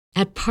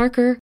At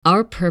Parker,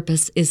 our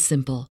purpose is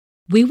simple.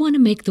 We want to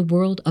make the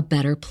world a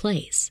better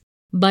place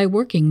by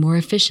working more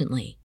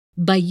efficiently,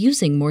 by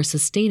using more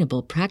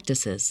sustainable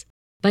practices,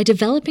 by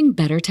developing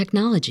better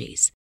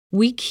technologies.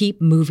 We keep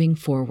moving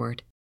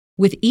forward.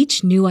 With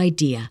each new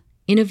idea,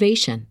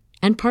 innovation,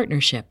 and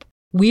partnership,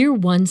 we're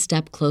one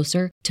step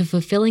closer to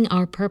fulfilling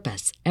our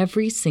purpose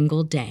every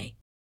single day.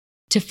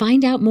 To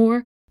find out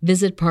more,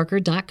 visit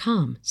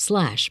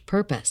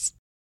parker.com/purpose.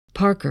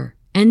 Parker,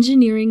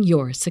 engineering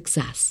your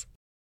success.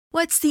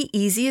 What's the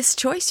easiest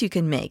choice you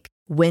can make?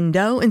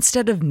 Window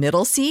instead of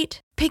middle seat?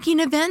 Picking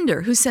a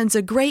vendor who sends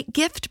a great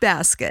gift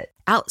basket?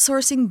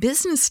 Outsourcing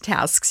business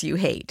tasks you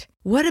hate?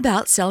 What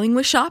about selling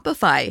with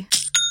Shopify?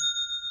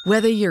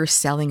 Whether you're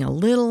selling a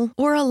little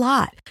or a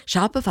lot,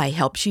 Shopify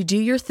helps you do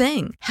your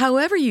thing,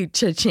 however you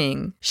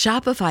cha-ching.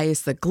 Shopify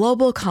is the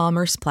global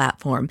commerce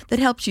platform that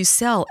helps you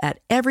sell at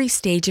every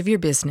stage of your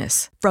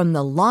business. From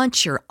the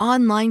launch your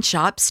online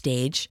shop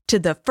stage to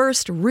the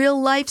first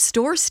real-life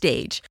store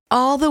stage,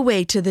 all the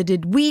way to the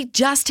did we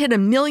just hit a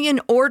million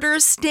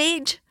orders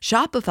stage.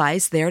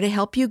 Shopify's there to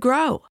help you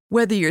grow.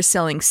 Whether you're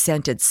selling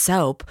scented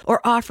soap or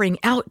offering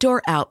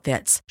outdoor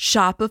outfits,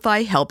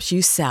 Shopify helps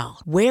you sell.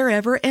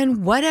 Wherever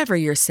and whatever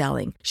you're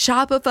selling,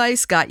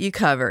 Shopify's got you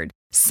covered.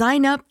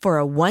 Sign up for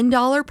a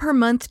 $1 per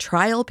month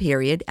trial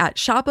period at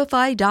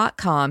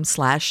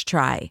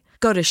shopify.com/try.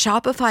 Go to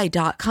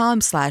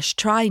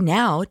shopify.com/try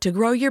now to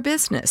grow your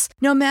business,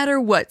 no matter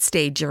what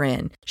stage you're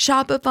in.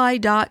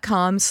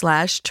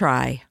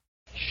 Shopify.com/try.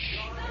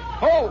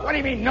 Oh, what do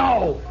you mean,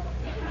 no?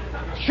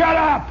 Shut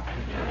up!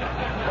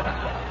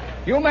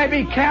 You may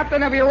be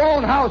captain of your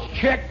own house,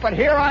 chick, but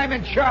here I'm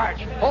in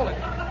charge. Hold it.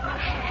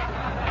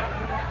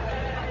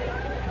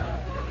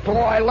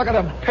 Boy, look at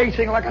him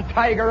pacing like a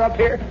tiger up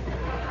here.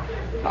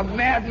 A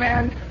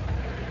madman.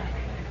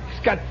 He's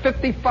got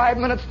 55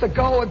 minutes to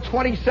go and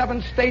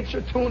 27 states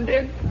are tuned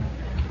in,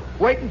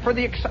 waiting for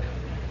the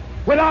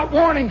Without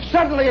warning,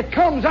 suddenly it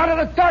comes out of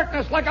the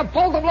darkness like a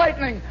bolt of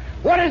lightning.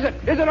 What is it?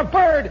 Is it a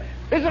bird?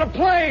 Is it a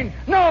plane?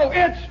 No,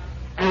 it's...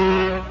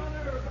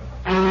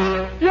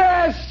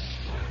 Yes!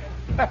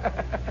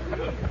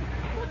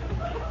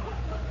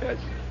 Yes.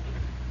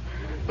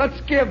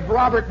 Let's give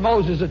Robert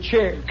Moses a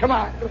cheer. Come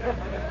on.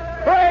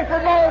 Hooray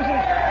for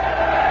Moses!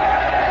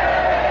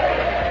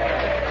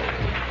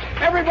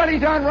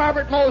 Everybody's on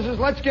Robert Moses.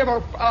 Let's give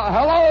a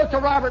hello to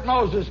Robert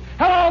Moses.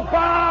 Hello,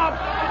 Bob!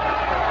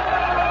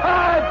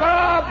 Hi,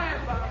 Bob!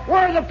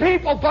 We're the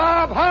people,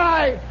 Bob.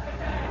 Hi!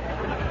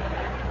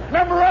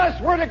 Remember us?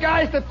 We're the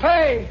guys that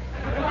pay.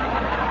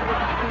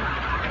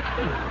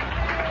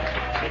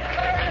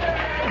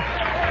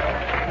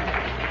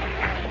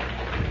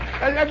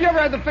 Have you ever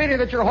had the feeling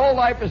that your whole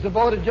life is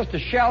devoted just to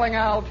shelling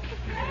out?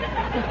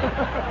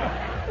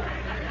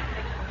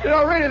 You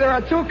know, really, there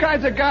are two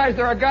kinds of guys.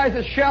 There are guys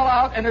that shell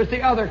out, and there's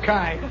the other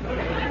kind.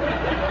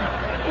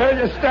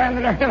 They're just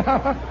standing there, you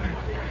know.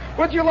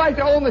 Would you like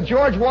to own the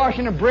George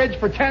Washington Bridge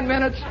for 10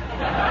 minutes?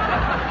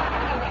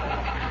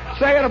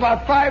 Say at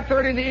about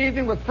 5:30 in the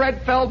evening with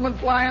Fred Feldman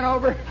flying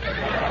over?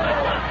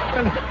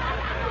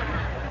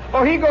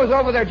 Oh, he goes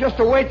over there just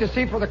to wait to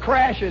see for the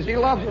crashes. He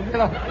loves them, you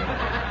know.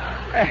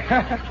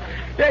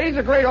 Yeah, he's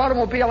a great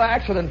automobile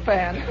accident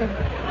fan.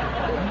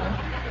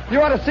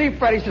 You ought to see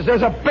Fred. He says,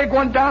 there's a big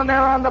one down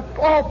there on the...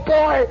 Oh,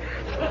 boy!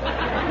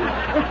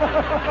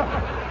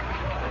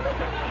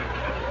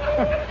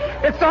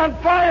 It's on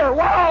fire!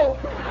 Wow!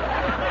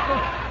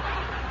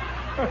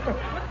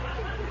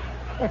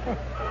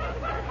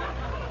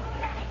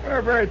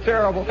 They're very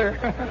terrible here.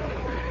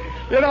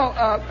 You know,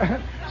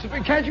 so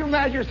can't you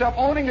imagine yourself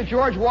owning the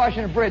George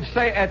Washington Bridge,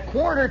 say, at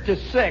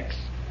 5:45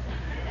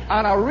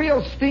 on a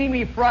real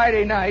steamy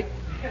Friday night,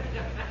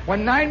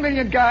 when 9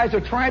 million guys are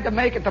trying to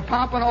make it to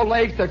Pompano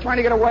Lakes, they're trying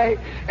to get away,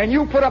 and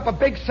you put up a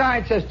big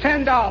sign that says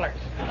 $10.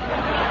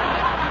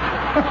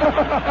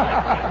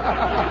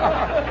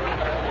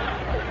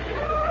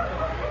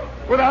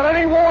 Without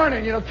any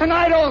warning, you know,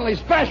 tonight only,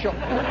 special.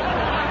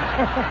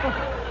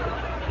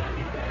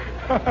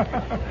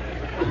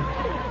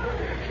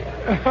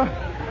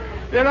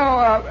 You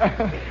know,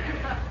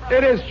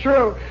 it is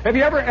true. Have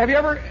you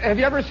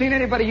ever seen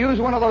anybody use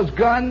one of those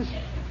guns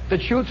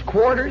that shoots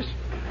quarters?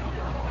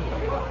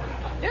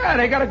 Yeah,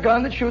 they got a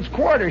gun that shoots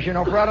quarters, you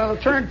know, for out on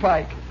the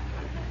turnpike.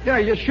 You know,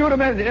 you shoot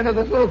them into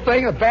this little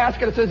thing, a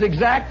basket that says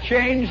exact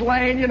change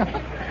lane, you know.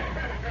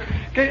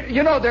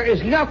 You know, there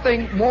is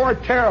nothing more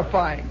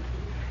terrifying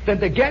than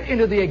to get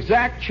into the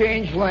exact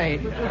change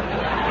lane.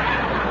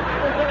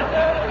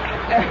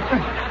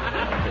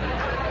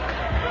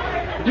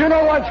 You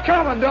know what's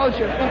coming, don't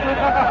you?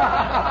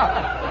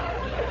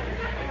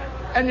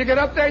 And you get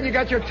up there and you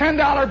got your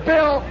 $10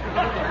 bill.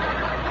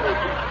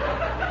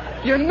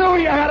 You knew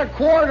you had a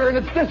quarter and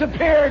it's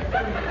disappeared.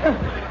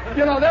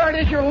 You know, there it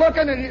is, you're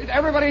looking, and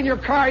everybody in your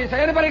car, you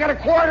say, anybody got a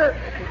quarter?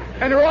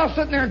 And they're all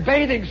sitting there in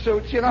bathing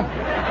suits, you know.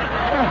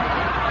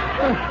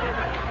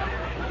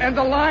 And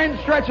the line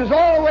stretches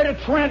all the way to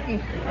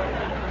Trenton.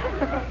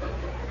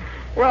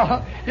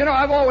 Well, you know,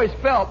 I've always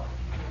felt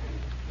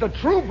the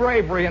true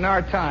bravery in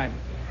our time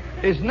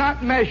is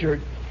not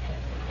measured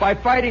by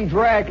fighting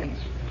dragons.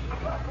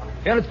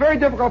 And it's very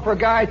difficult for a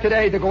guy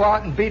today to go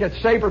out and beat a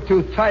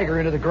saber-toothed tiger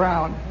into the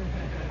ground.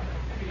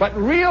 But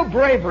real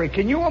bravery,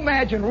 can you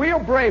imagine real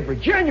bravery,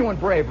 genuine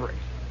bravery?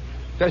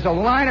 There's a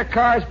line of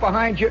cars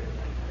behind you.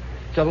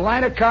 There's a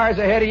line of cars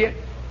ahead of you.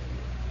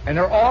 And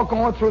they're all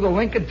going through the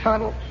Lincoln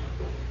Tunnel.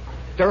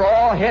 They're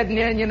all heading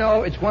in, you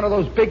know. It's one of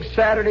those big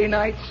Saturday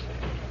nights.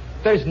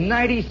 There's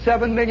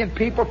 97 million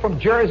people from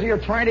Jersey are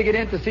trying to get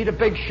in to see the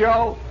big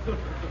show.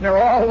 And they're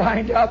all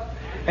lined up.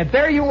 And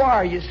there you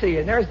are, you see.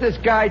 And there's this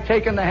guy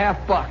taking the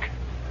 $50.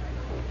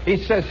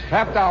 He says,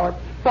 $50,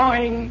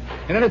 boing.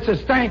 And then it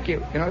says, thank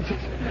you. You know, it says,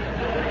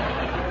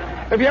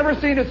 have you ever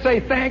seen it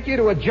say thank you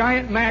to a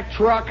giant Mack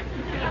truck?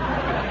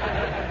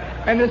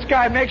 And this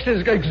guy makes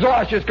his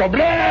exhaust just go,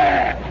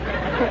 blah!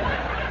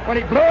 When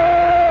he,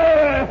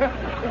 blah!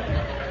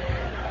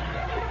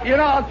 You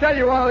know, I'll tell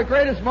you, one of the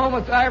greatest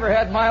moments I ever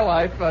had in my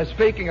life,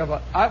 speaking of,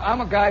 I'm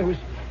a guy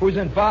who's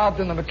involved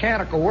in the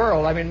mechanical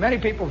world. I mean, many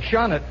people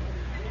shun it,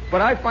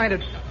 but I find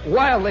it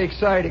wildly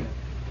exciting.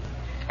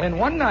 And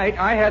one night,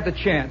 I had the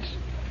chance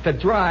to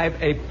drive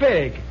a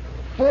big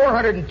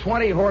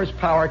 420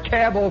 horsepower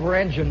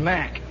cab-over-engine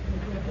Mack.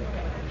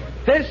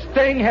 This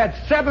thing had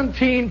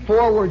 17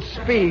 forward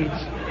speeds.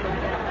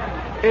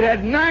 It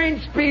had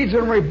 9 speeds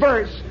in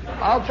reverse.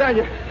 I'll tell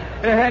you,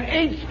 it had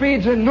 8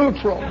 speeds in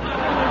neutral.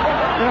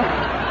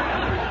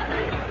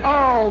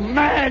 Oh,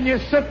 man, you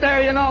sit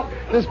there, you know,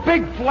 this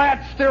big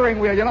flat steering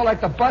wheel, you know,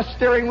 like the bus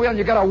steering wheel, and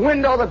you got a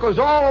window that goes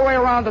all the way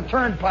around the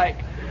turnpike.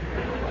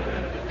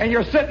 And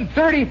you're sitting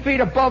 30 feet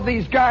above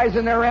these guys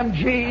in their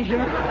MGs, you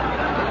know.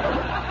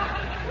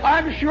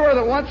 I'm sure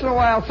that once in a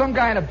while some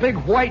guy in a big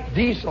white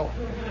diesel,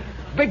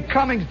 big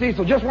Cummins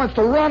diesel, just wants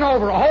to run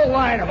over a whole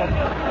line of them.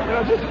 You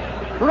know, just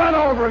run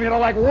over them, you know,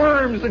 like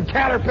worms and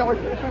caterpillars.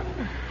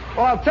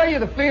 Well, I'll tell you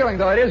the feeling,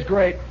 though. It is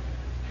great.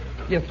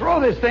 You throw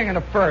this thing in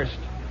a first,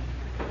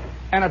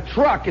 and a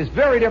truck is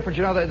very different.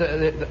 You know,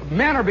 the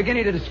men are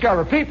beginning to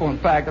discover, people, in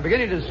fact, are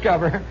beginning to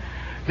discover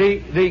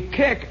the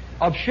kick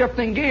of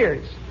shifting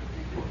gears.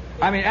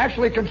 I mean,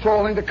 actually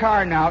controlling the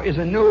car now is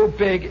a new,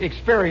 big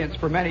experience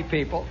for many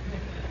people.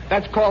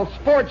 That's called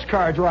sports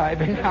car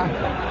driving.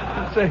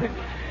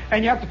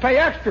 And you have to pay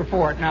extra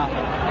for it now.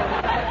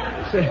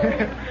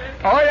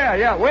 Oh,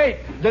 yeah, wait.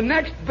 The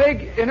next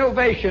big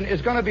innovation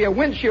is going to be a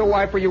windshield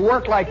wiper you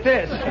work like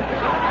this. You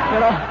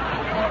know?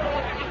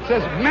 It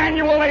says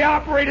manually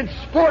operated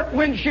sport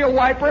windshield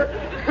wiper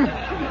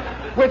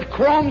with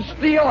chrome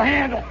steel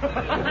handle.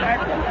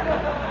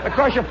 It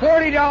costs you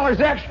 $40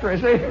 extra,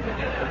 see?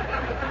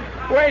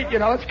 Wait, you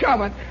know, it's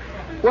coming.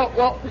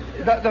 Well,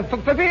 the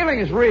feeling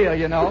is real,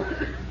 you know.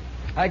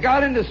 I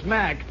got in this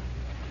Mack,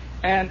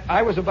 and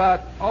I was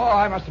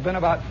I must have been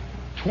about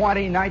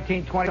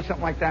 19, 20,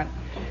 something like that.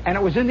 And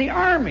it was in the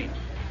Army.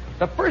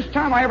 The first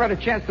time I ever had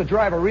a chance to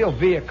drive a real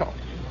vehicle,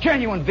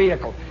 genuine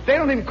vehicle. They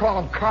don't even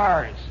call them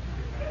cars.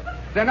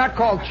 They're not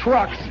called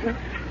trucks.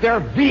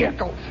 They're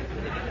vehicles.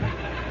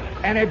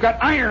 And they've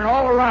got iron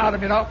all around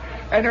them, you know.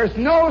 And there's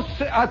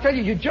I'll tell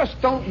you, you just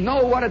don't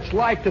know what it's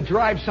like to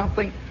drive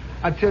something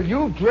until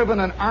you've driven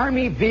an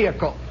Army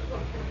vehicle.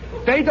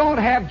 They don't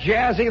have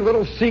jazzy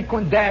little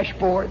sequin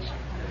dashboards.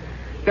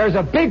 There's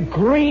a big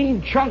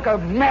green chunk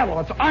of metal.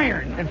 It's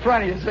iron in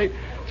front of you. See,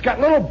 it's got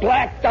little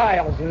black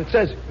dials, and it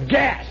says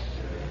gas,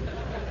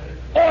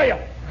 oil.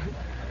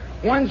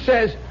 One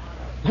says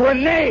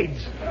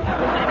grenades. You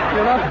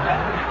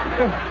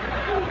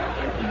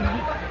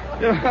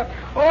know?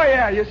 Oh,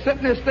 yeah, you sit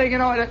in this thing, you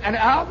know, and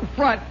out in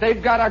front,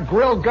 they've got a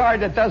grill guard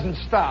that doesn't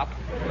stop.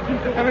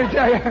 Let me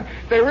tell you,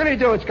 they really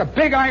do. It's got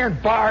big iron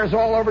bars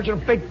all over it, you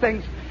know, big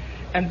things.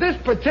 And this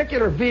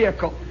particular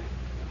vehicle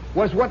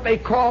was what they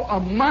call a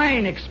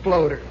mine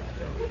exploder.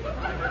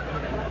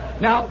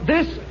 Now,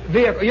 this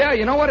vehicle, yeah,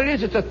 you know what it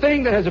is? It's a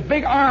thing that has a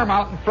big arm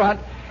out in front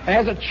and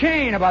has a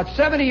chain about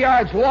 70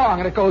 yards long,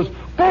 and it goes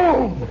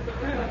boom,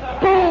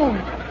 boom.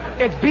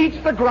 It beats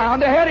the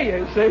ground ahead of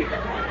you, see?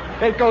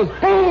 It goes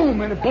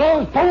boom, and it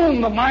blows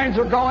boom. The mines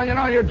are going, you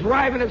know, you're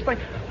driving this thing,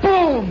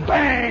 boom,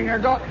 bang, they're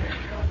going.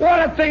 What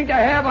a thing to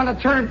have on a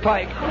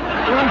turnpike.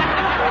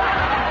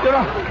 You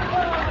know,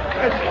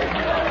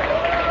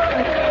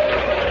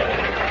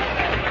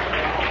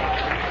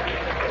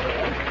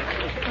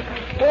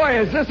 boy,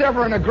 is this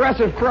ever an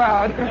aggressive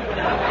crowd.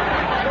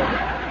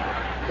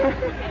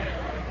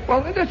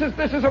 Well, this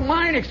is a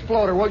mine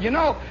exploder. Well, you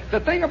know,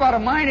 the thing about a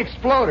mine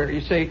exploder,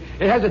 you see,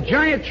 it has a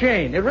giant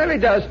chain. It really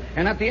does.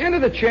 And at the end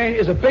of the chain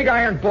is a big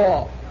iron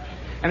ball.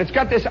 And it's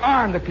got this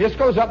arm that just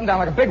goes up and down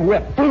like a big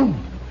whip.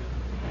 Boom,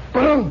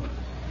 boom.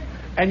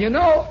 And you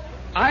know,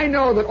 I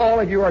know that all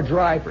of you are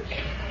drivers.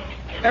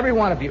 Every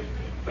one of you.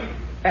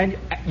 And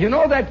you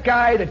know that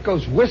guy that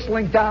goes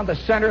whistling down the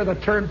center of the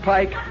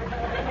turnpike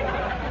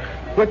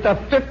with the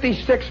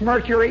 56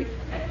 Mercury?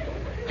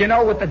 You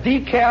know, with the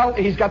decal,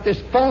 he's got this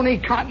phony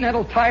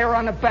Continental tire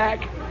on the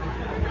back,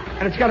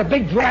 and it's got a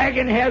big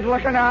dragon head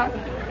looking out,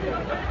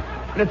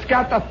 and it's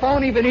got the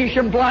phony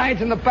Venetian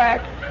blinds in the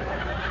back,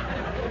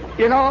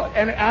 you know,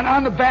 and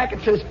on the back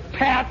it says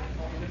Pat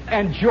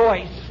and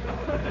Joyce.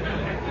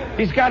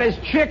 He's got his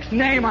chick's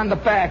name on the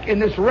back in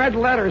this red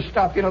letter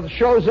stuff, that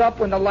shows up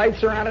when the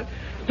lights are on it.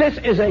 This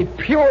is a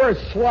pure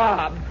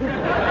slob.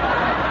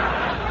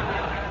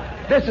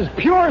 This is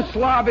pure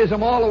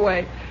slobism all the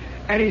way.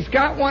 And he's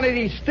got one of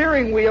these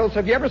steering wheels.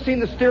 Have you ever seen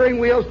the steering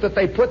wheels that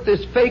they put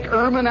this fake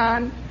ermine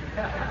on?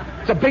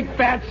 It's a big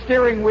fat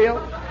steering wheel.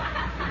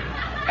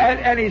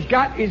 And he's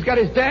got his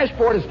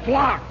dashboard is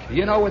blocked,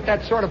 with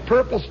that sort of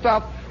purple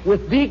stuff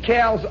with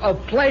decals of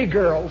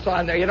Playgirls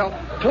on there,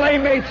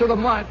 Playmates of the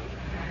Month.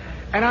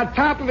 And on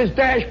top of his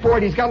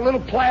dashboard, he's got a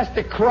little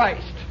plastic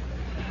Christ.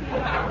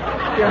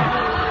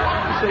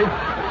 See?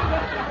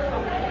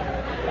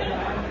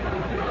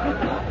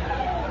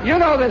 You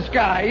know this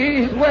guy.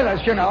 He's with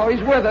us,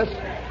 He's with us.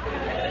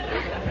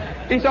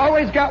 He's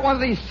always got one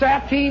of these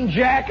sateen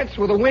jackets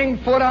with a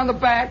winged foot on the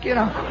back, You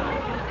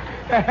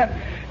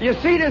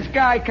see this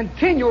guy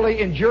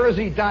continually in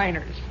Jersey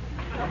diners.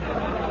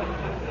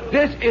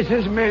 This is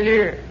his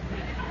milieu.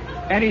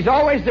 And he's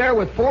always there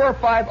with 4 or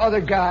 5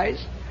 other guys.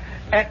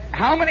 And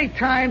how many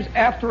times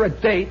after a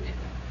date,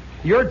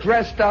 you're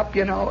dressed up,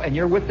 and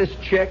you're with this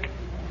chick,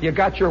 you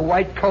got your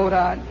white coat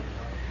on,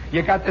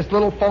 you got this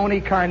little phony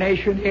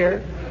carnation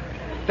here,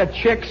 the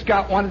chick's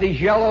got one of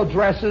these yellow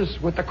dresses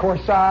with the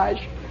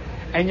corsage,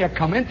 and you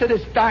come into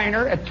this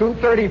diner at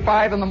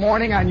 2:35 in the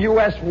morning on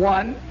US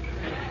 1,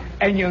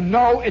 and you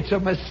know it's a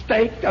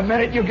mistake the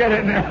minute you get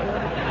in there.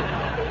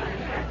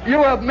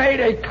 You have made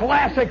a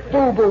classic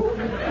boo-boo.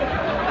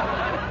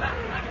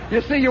 You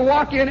see, you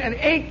walk in, and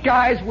 8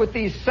 guys with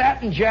these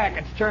satin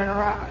jackets turn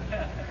around.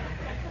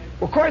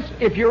 Of course,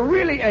 if you're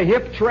really a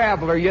hip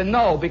traveler, you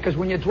know, because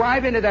when you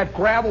drive into that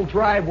gravel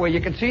driveway, you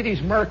can see these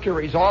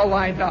Mercuries all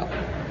lined up.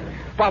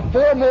 About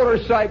 4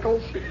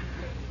 motorcycles.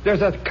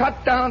 There's a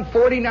cut-down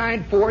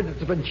 49 Ford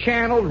that's been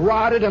channeled,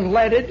 rotted, and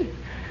leaded.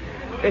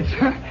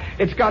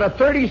 It's got a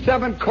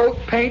 37 coat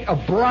paint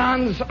of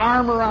bronze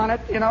armor on it,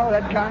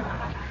 that kind.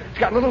 It's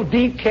got little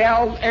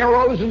decals,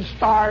 arrows, and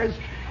stars.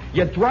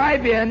 You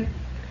drive in,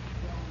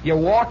 you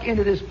walk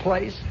into this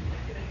place.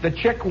 The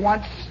chick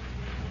wants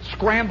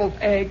scrambled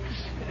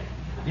eggs.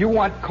 You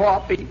want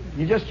coffee.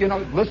 You just,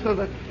 listen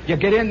to you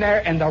get in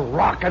there and the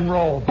rock and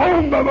roll.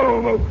 Boom, boom,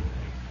 boom, boom.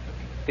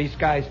 These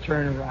guys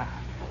turn around.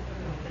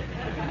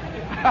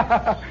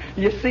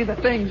 You see the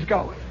things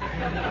going.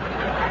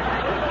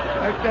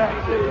 Like that.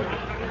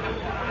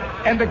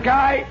 And the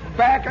guy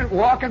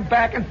walking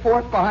back and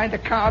forth behind the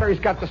counter, he's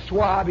got the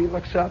swab. He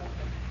looks up.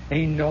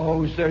 He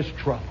knows there's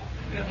trouble.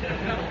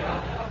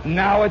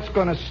 Now it's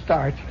going to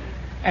start.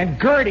 And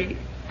Gertie,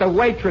 the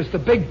waitress, the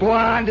big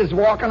blonde, is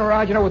walking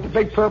around, with the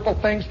big purple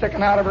thing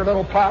sticking out of her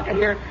little pocket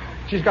here.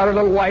 She's got her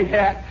little white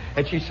hat,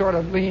 and she sort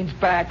of leans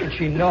back, and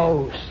she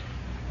knows.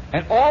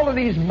 And all of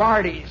these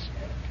Martys,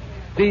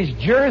 these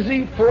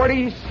Jersey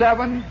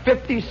 47,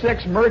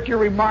 56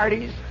 Mercury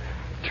Martys,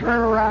 turn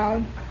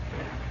around.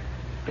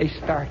 They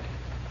start.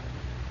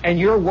 And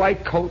your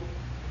white coat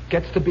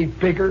gets to be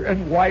bigger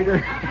and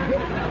whiter.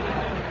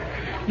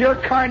 Your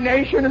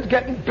carnation is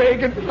getting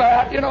big and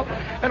fat,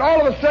 and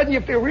all of a sudden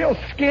you feel real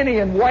skinny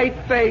and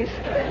white-faced,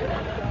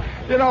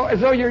 as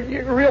though you're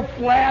real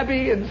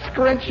flabby and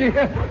scrunchy.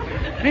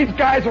 These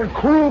guys are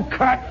crew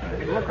cut,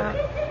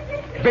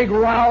 big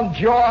round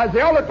jaws.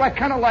 They all look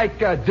kind of like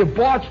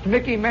debauched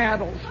Mickey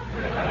Mantles,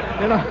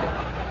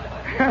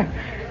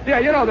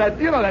 Yeah,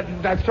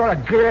 that sort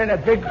of grin,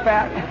 that big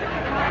fat.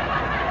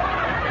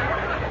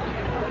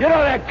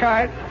 That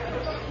kind.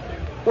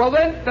 Well,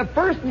 then, the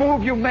first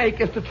move you make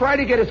is to try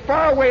to get as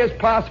far away as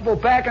possible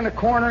back in the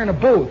corner in a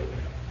booth.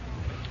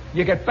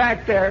 You get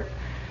back there,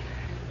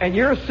 and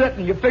you're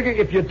sitting. You figure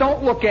if you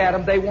don't look at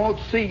them, they won't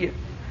see you.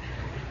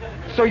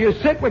 So you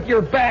sit with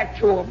your back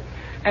to them,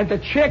 and the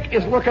chick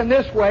is looking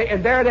this way,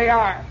 and there they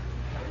are.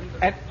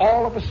 And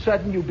all of a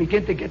sudden, you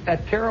begin to get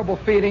that terrible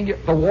feeling.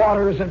 The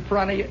water is in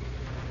front of you.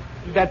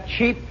 That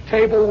cheap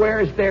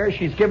tableware is there.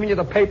 She's giving you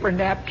the paper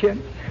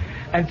napkin.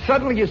 And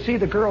suddenly you see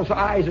the girl's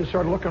eyes are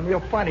sort of looking real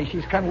funny.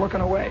 She's kind of looking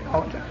away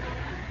all the time.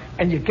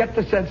 And you get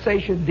the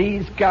sensation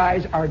these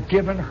guys are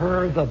giving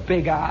her the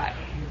big eye.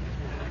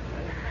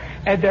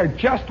 And they're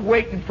just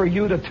waiting for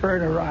you to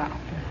turn around.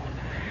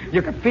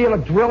 You can feel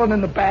it drilling in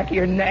the back of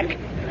your neck.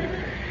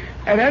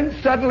 And then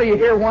suddenly you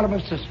hear one of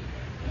them says,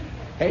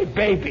 "Hey,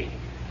 baby.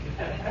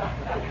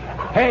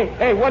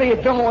 Hey, what are you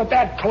doing with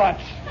that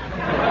klutz?"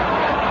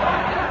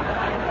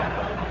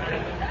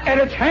 And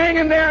it's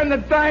hanging there in the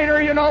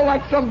diner,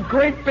 like some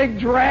great big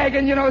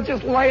dragon, it's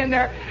just laying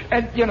there.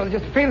 And,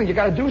 just feeling you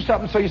got to do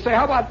something. So you say,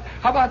 how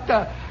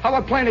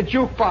about playing a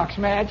jukebox,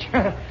 Madge?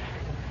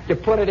 You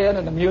put it in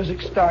and the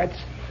music starts.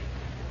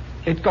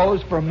 It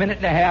goes for a minute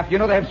and a half. They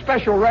have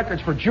special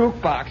records for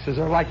jukeboxes.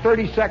 They're like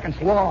 30 seconds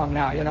long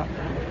now,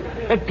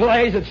 It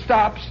plays, it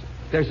stops.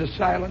 There's a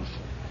silence.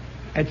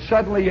 And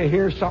suddenly you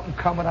hear something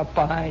coming up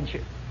behind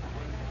you.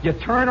 You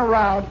turn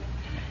around.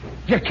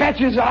 You catch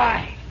his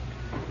eye.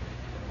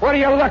 "What are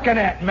you looking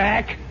at,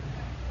 Mac?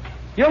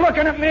 You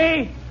looking at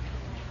me?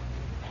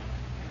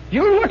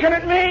 You looking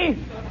at me?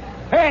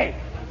 Hey,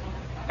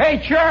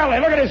 Charlie,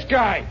 look at this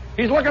guy.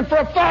 He's looking for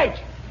a fight."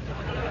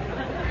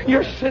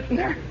 You're sitting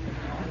there.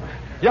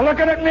 You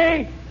looking at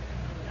me?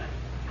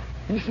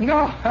 He said,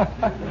 no.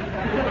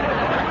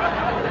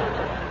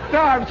 No,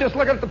 I was just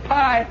looking at the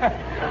pie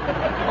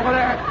over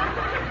there.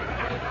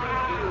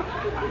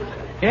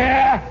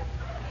 Yeah?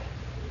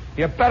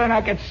 You better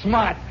not get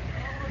smart.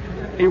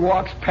 He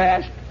walks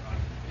past.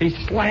 He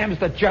slams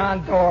the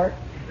John door.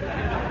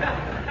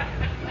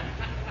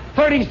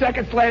 30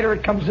 seconds later,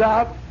 it comes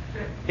out.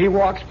 He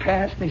walks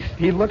past, and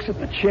he looks at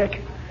the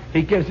chick.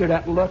 He gives her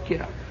that look, you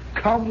know.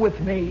 Come with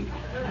me.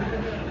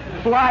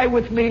 Fly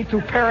with me to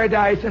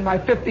paradise in my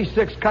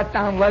 56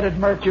 cut-down leaded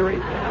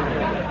Mercury.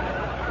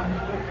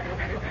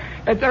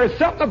 And there's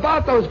something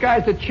about those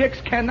guys that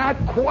chicks cannot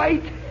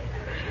quite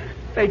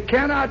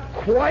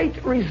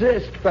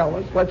resist,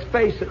 fellas. Let's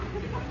face it.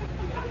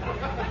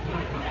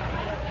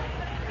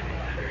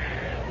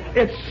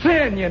 It's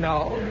sin, you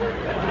know.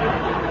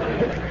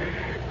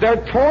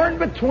 They're torn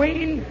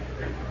between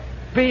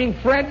being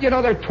friend, you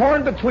know, they're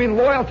torn between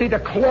loyalty to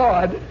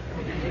Claude.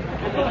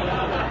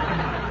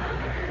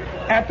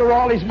 After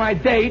all, he's my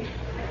date.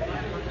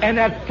 And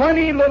that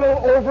funny little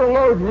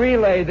overload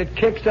relay that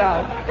kicks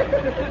out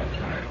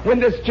when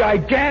this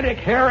gigantic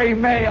hairy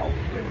male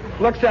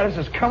looks at us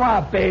and says, come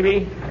on,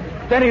 baby.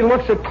 Then he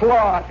looks at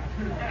Claude.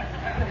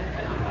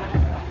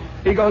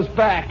 He goes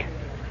back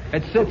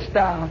and sits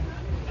down.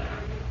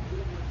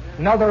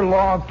 Another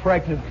long,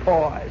 pregnant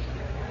pause.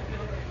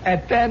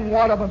 And then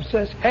one of them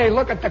says, hey,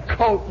 look at the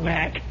coat,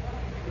 Mac.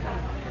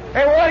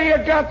 Hey, what do you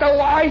got the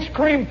ice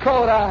cream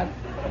coat on?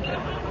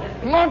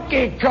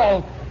 Monkey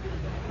coat.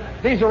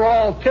 These are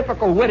all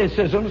typical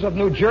witticisms of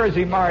New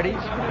Jersey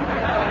Martys.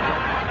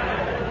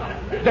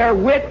 Their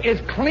wit is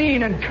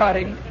clean and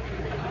cutting,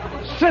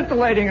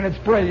 scintillating in its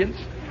brilliance,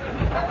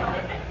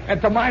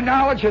 and to my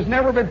knowledge has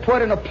never been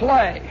put in a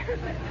play.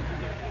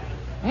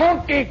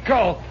 Monkey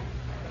coat.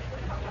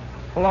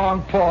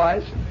 Long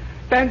pause.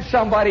 Then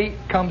somebody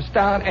comes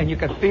down and you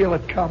can feel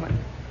it coming.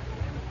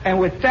 And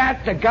with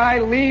that, the guy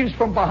leaves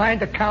from behind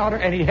the counter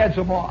and he heads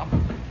him off.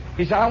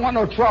 He said, I don't want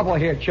no trouble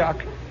here,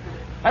 Chuck.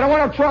 I don't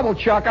want no trouble,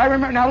 Chuck. I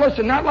remember, now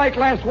listen, not like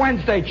last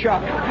Wednesday,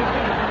 Chuck.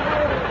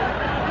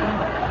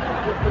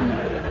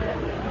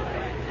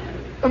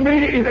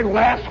 Immediately, the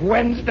last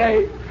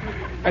Wednesday,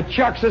 and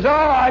Chuck says, oh,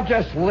 I'm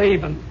just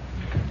leaving.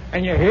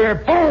 And you hear,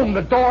 boom,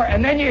 the door,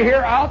 and then you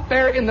hear out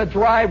there in the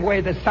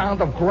driveway the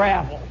sound of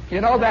gravel.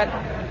 You know that,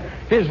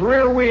 his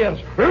rear wheels,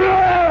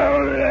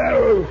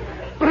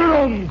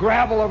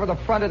 gravel over the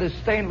front of this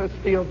stainless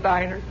steel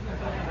diner.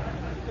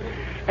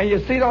 And you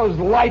see those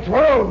lights,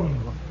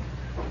 boom,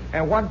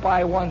 and one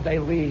by one they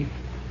leave.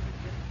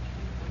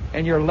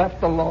 And you're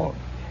left alone.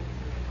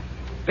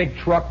 Big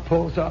truck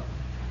pulls up.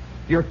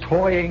 You're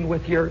toying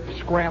with your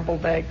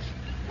scrambled eggs.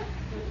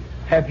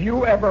 Have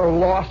you ever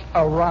lost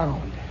a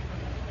round?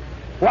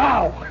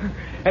 Wow.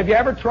 Have you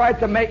ever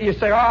tried to make, you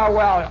say, oh,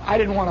 well, I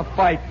didn't want to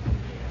fight.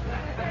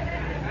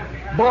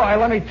 Boy,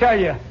 let me tell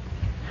you.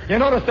 You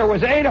notice there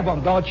was 8 of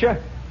them, don't you?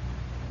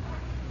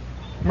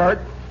 Mert?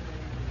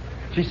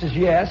 She says,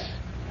 yes,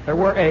 there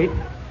were 8.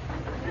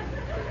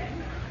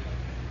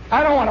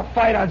 I don't want to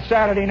fight on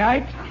Saturday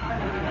night.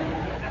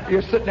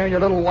 You're sitting there in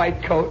your little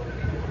white coat.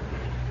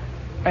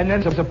 And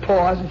then there's a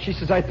pause, and she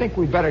says, I think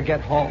we better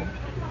get home.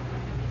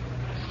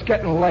 It's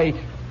getting late.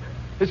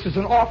 This is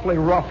an awfully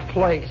rough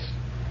place.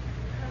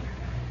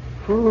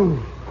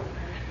 Whew.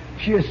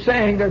 She is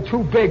saying they're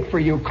too big for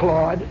you,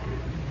 Claude.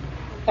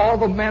 All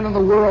the men in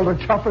the world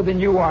are tougher than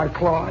you are,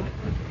 Claude.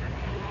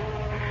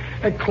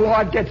 And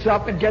Claude gets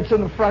up and gets in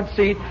the front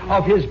seat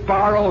of his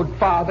borrowed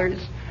father's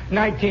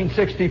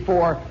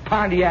 1964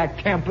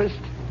 Pontiac Tempest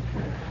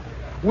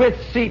with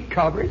seat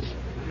covers.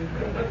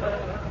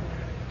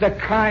 The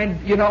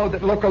kind, you know,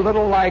 that look a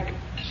little like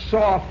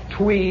soft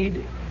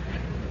tweed.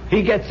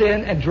 He gets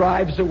in and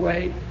drives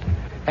away.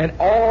 And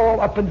all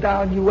up and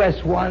down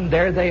US 1,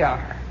 there they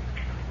are.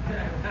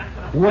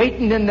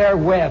 Waiting in their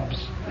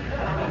webs.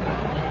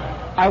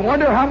 I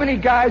wonder how many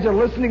guys are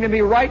listening to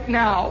me right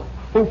now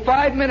who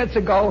 5 minutes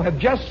ago have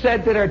just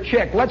said to their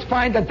chick, let's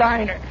find a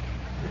diner.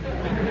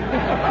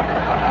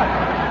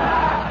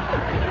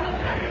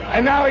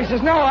 And now he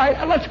says, no,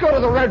 let's go to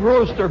the Red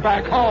Rooster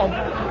back home.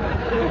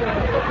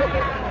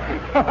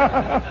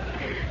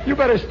 You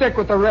better stick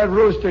with the Red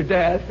Rooster,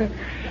 Dad.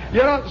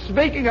 You know,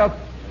 speaking of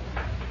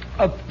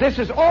this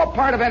is all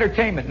part of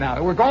entertainment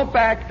now. We're going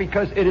back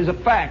because it is a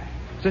fact.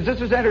 Since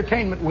this is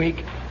Entertainment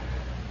Week,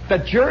 the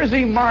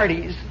Jersey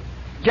Martys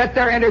get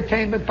their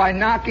entertainment by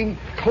knocking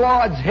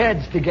Claude's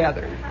heads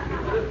together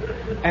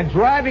and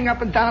driving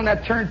up and down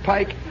that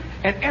turnpike.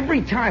 And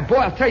every time, boy,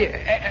 I'll tell you,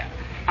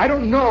 I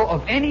don't know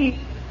of any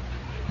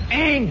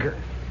anger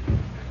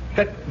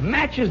that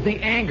matches the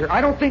anger.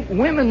 I don't think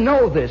women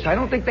know this. I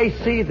don't think they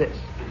see this.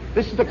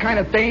 This is the kind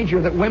of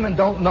danger that women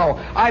don't know.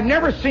 I've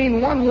never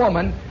seen one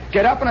woman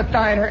get up in a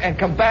diner and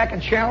come back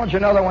and challenge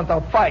another one to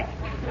a fight.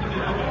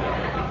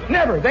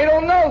 Never. They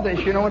don't know this,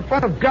 you know, in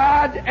front of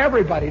God,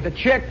 everybody, the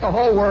chick, the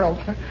whole world.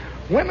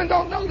 Women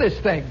don't know this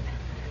thing.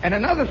 And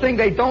another thing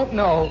they don't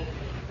know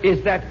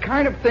is that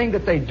kind of thing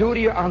that they do to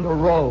you on the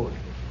road.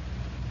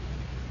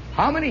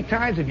 How many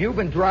times have you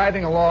been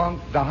driving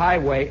along the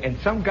highway and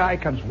some guy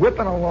comes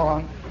whipping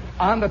along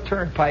on the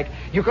turnpike?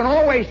 You can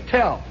always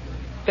tell.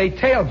 They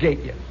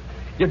tailgate you.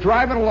 You're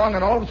driving along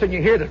and all of a sudden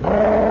you hear this.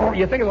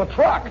 You think it's a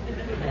truck.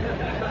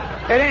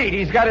 It ain't.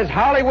 He's got his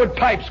Hollywood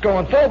pipes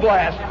going full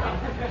blast.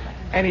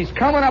 And he's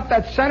coming up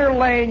that center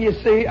lane, you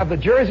see, of the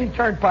Jersey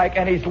Turnpike,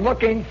 and he's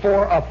looking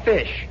for a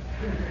fish.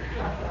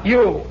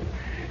 You.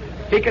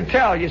 He can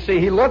tell, you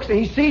see. He looks,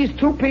 he sees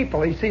two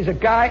people. He sees a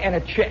guy and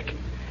a chick.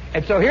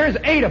 And so here's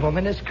 8 of them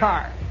in this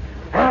car.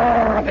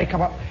 They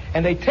come up,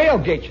 and they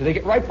tailgate you. They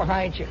get right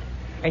behind you.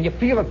 And you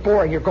feel it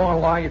boring. You're going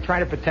along. You're trying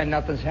to pretend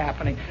nothing's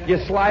happening. You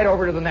slide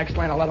over to the next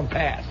lane and let them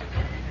pass.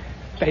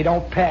 They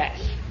don't pass.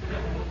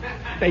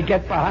 They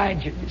get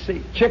behind you, you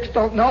see. Chicks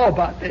don't know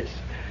about this.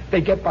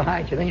 They get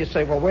behind you. Then you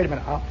say, well, wait a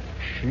minute.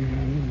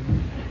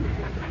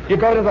 You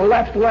go to the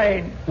left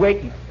lane,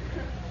 waiting.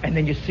 And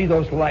then you see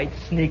those lights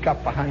sneak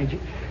up behind you.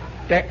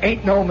 There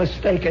ain't no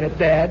mistaking it,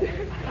 Dad.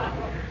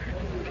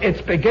 It's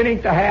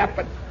beginning to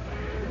happen.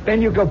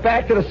 Then you go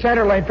back to the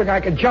center lane, thinking I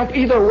can jump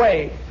either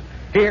way.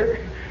 Here,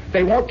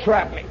 they won't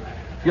trap me.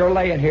 You're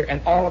laying here, and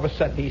all of a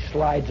sudden he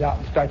slides out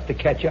and starts to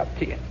catch up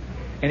to you.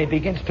 And he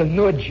begins to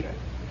nudge you.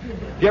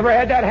 You ever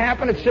had that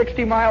happen at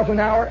 60 miles an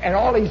hour? And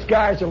all these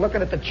guys are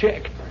looking at the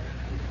chick.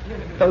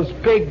 Those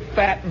big,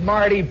 fat,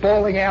 Marty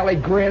bowling alley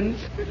grins.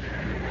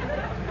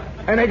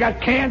 And they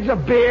got cans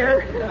of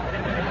beer.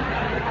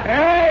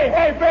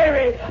 Hey,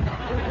 baby.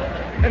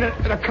 And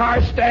the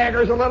car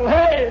staggers a little.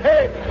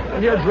 Hey.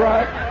 And you're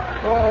drunk.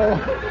 Oh.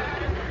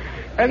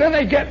 And then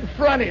they get in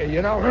front of you,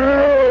 you know.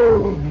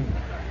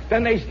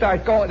 Then they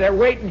start going. They're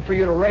waiting for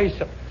you to race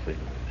them.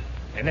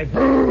 And they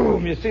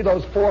boom. You see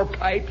those 4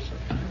 pipes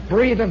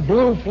breathing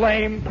blue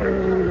flame.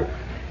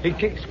 He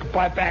kicks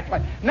back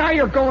like. Now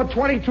you're going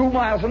 22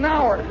 miles an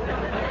hour.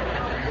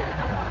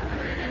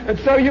 And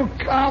so you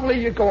calmly,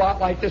 you go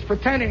out like this,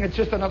 pretending it's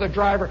just another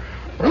driver.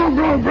 Boom,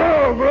 boom,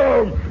 boom,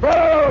 boom,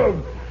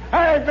 boom.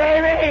 Hey,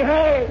 baby,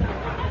 hey,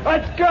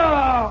 let's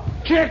go.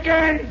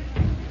 Chicken.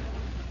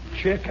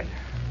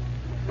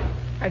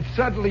 And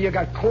suddenly you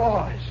got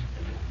claws.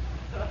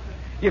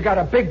 You got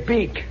a big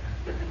beak.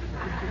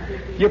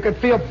 You could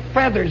feel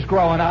feathers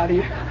growing out of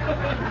you.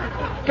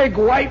 Big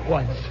white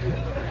ones.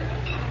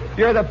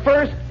 You're the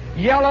first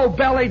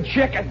yellow-bellied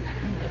chicken.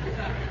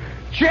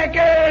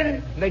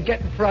 Chicken! They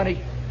get in front of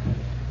you.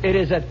 It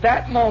is at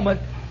that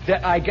moment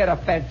that I get a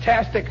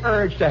fantastic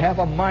urge to have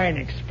a mine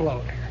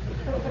explode.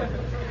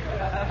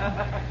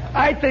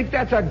 I think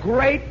that's a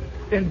great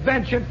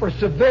invention for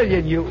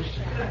civilian use.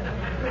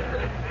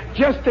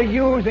 Just to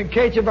use in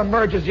case of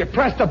emergency. You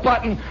press the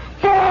button,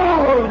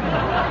 boom!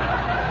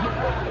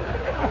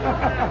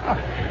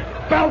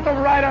 Belt him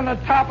right on the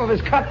top of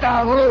his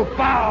cut-down roof,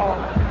 pow!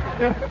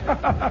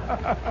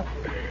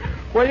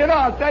 Well, you know,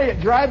 I'll tell you,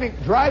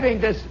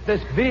 driving this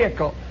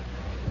vehicle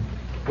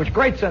was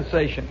great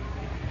sensation.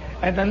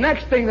 And the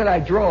next thing that I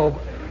drove,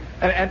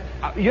 and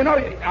you know,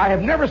 I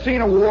have never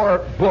seen a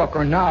war book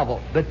or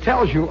novel that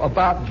tells you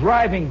about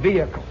driving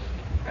vehicles.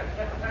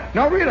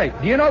 No, really.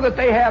 Do you know that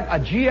they have a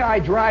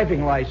GI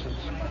driving license?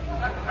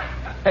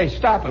 Hey,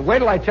 stop it. Wait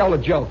till I tell a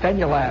joke, then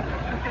you laugh.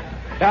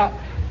 Now,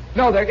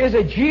 no, there is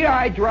a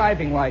GI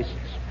driving license.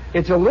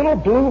 It's a little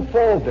blue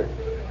folder,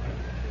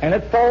 and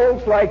it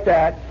folds like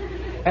that,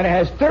 and it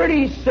has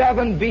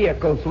 37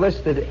 vehicles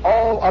listed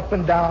all up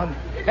and down.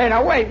 Hey,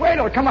 now wait,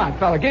 come on,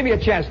 fella, give me a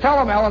chance. Tell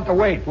them, Ellen, to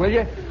wait, will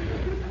you?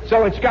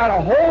 So it's got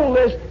a whole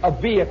list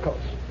of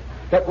vehicles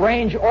that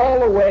range all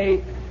the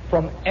way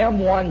from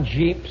M1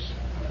 Jeeps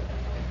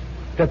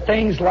to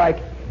things like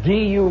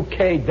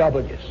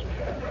DUKWs.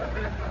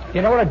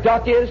 You know what a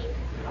duck is?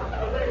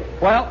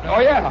 Well, oh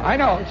yeah, I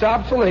know, it's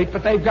obsolete,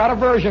 but they've got a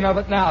version of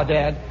it now,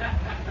 Dad.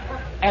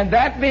 And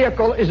that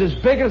vehicle is as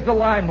big as the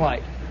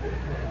Limelight.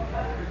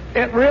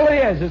 It really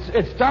is.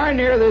 It's darn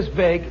near this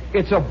big.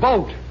 It's a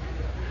boat.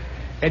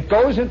 It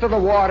goes into the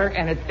water,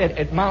 and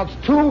it mounts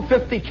 2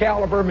 50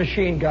 caliber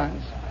machine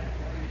guns.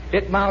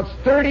 It mounts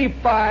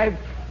 35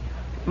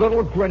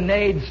 little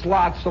grenade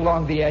slots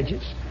along the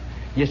edges.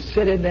 You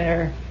sit in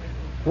there.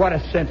 What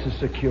a sense of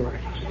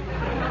security.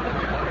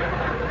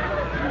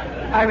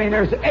 I mean,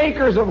 there's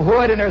acres of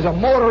wood, and there's a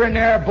motor in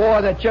there,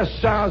 boy, that just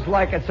sounds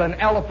like it's an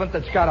elephant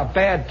that's got a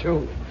bad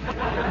tooth.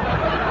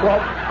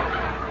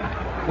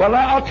 Well,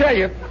 I'll tell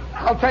you,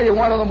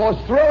 one of the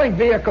most thrilling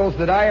vehicles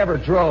that I ever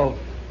drove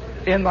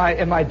in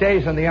my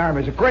days in the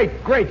Army. It was a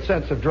great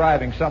sense of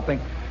driving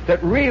something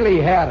that really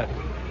had it.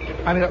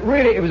 I mean,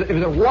 it was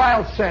a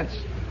wild sense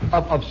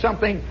of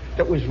something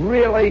that was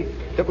really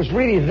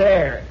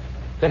there,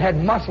 that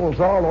had muscles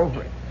all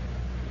over it.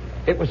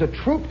 It was a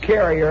troop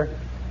carrier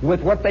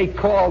with what they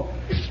called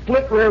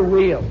split rear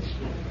wheels.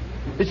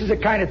 This is the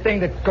kind of thing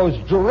that goes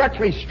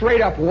directly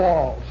straight up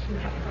walls.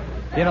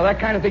 You know, that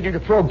kind of thing. You can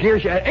throw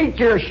 8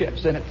 gear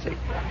shifts in it, see.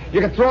 You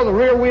can throw the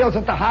rear wheels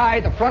at the high,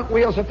 the front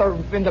wheels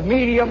in the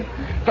medium,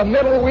 the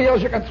middle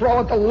wheels you can throw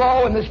at the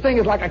low, and this thing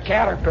is like a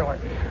caterpillar.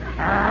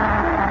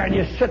 And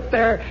you sit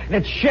there, and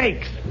it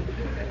shakes.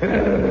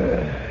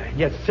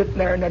 You're sitting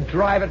there and they're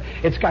driving.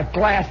 It's got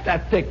glass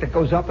that thick that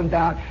goes up and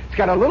down. It's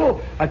got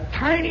a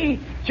tiny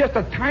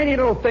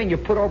little thing you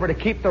put over to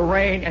keep the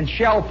rain and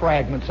shell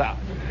fragments out.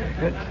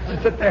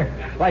 Sit there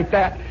like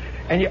that.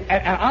 And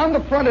on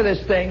the front of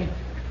this thing,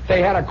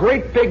 they had a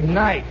great big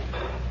knife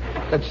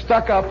that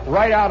stuck up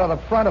right out of the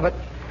front of it,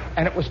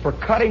 and it was for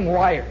cutting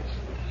wires.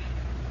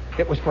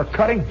 It was for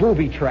cutting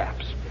booby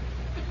traps.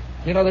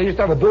 You know, they used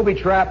to have a booby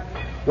trap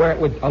where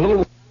a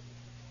little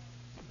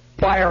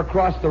wire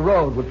across the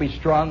road would be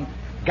strung.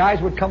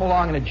 Guys would come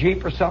along in a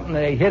Jeep or something,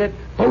 they'd hit it,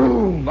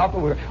 boom, up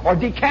or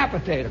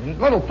decapitate them,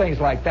 little things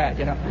like that,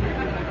 you know.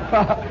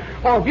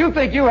 Or if you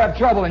think you have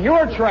trouble in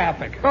your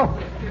traffic,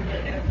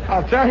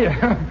 I'll tell you,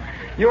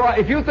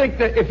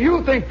 if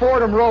you think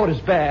Fordham Road is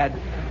bad,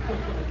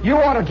 you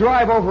ought to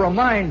drive over a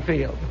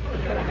minefield.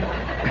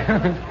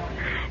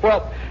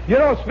 Well, you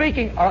know,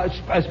 speaking of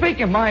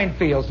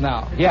minefields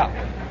now, yeah.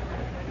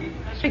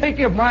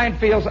 Speaking of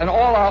minefields and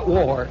all-out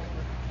war,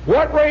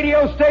 what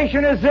radio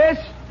station is this?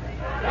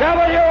 WOR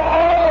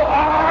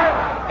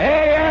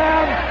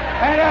AM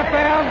and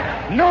FM,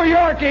 New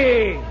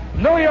Yorkie,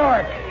 New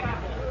York.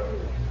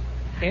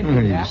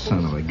 You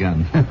son of a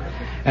gun.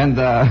 And,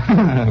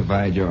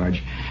 by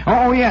George.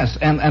 Oh, yes,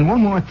 and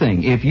one more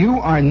thing. If you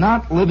are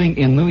not living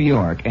in New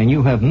York and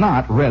you have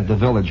not read The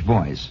Village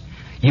Voice,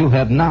 you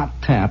have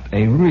not tapped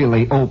a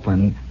really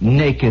open,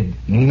 naked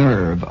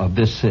nerve of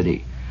this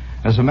city.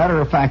 As a matter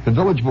of fact, The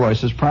Village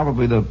Voice is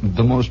probably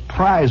the most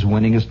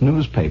prize-winningest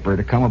newspaper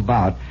to come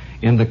about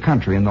in the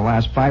country in the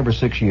last 5 or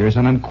 6 years,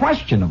 and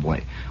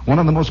unquestionably one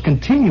of the most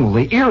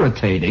continually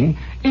irritating,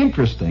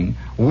 interesting,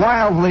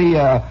 wildly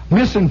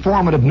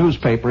misinformative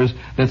newspapers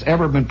that's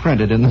ever been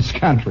printed in this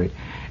country.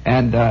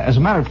 And as a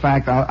matter of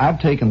fact,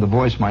 I've taken The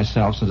Voice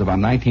myself since about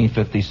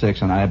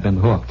 1956, and I have been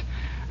hooked.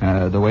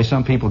 The way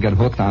some people get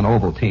hooked on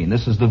Ovaltine.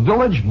 This is The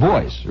Village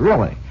Voice,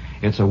 really.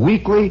 It's a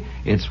weekly,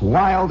 it's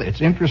wild,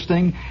 it's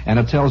interesting, and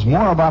it tells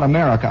more about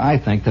America, I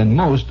think, than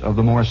most of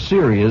the more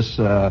serious,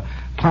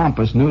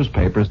 pompous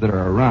newspapers that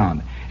are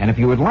around. And if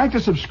you would like to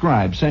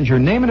subscribe, send your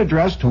name and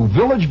address to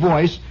Village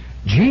Voice,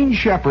 Gene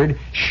Shepard,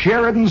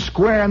 Sheridan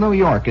Square, New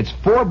York. It's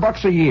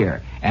 $4 a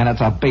year, and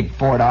it's a big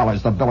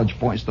 $4. The Village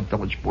Voice, the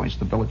Village Voice,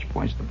 the Village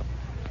Voice, the Village.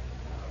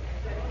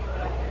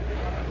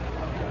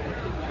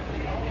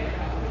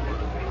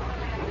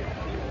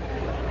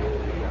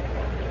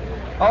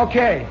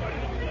 Okay.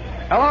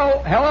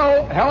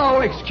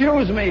 Hello,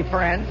 excuse me,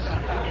 friends.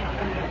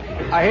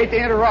 I hate to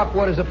interrupt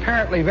what is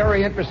apparently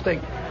very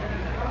interesting.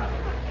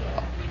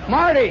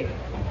 Marty!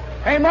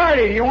 Hey,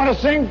 Marty, do you want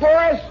to sing for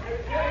us?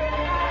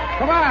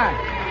 Come on.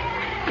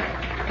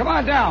 Come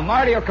on down.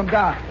 Marty will come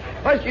down.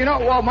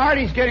 While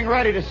Marty's getting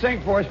ready to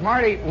sing for us,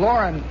 Marty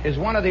Lauren is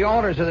one of the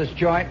owners of this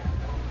joint.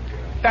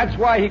 That's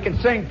why he can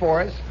sing for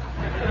us.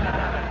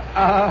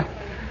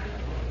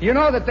 You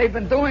know that they've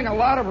been doing a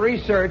lot of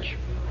research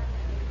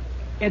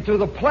into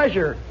the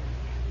pleasure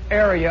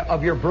area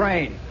of your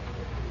brain.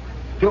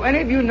 Do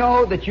any of you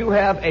know that you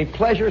have a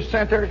pleasure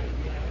center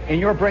in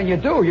your brain? You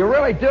do. You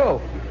really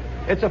do.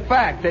 It's a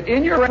fact that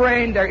in your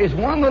brain there is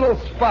one little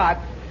spot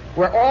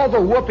where all the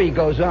whoopee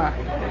goes on.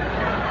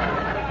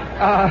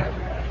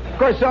 Of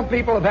course, some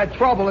people have had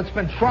trouble. It's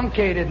been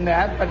truncated in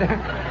that, but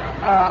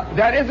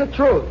that is the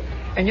truth.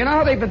 And you know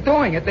how they've been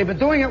doing it? They've been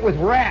doing it with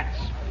rats.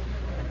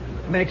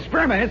 An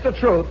experiment, it's the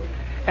truth.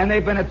 And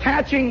they've been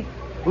attaching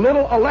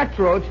little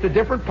electrodes to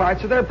different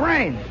parts of their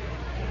brain.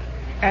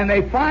 And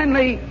they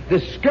finally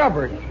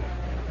discovered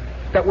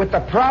that with the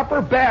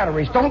proper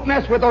batteries, don't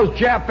mess with those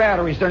Jap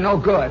batteries, they're no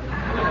good.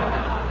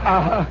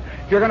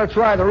 You're going to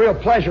try the real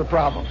pleasure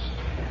problems.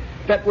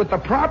 That with the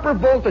proper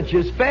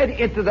voltages fed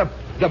into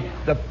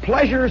the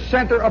pleasure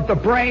center of the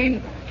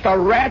brain, the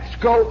rats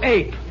go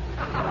ape.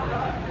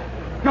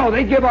 No,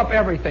 they give up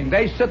everything.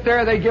 They sit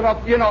there, they give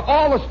up,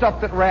 all the stuff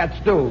that rats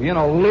do.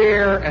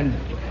 Leer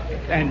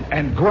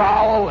and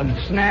growl and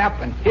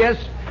snap and hiss,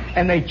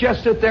 and they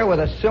just sit there with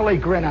a silly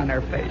grin on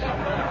their face.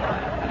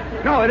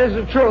 No, it is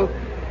the truth.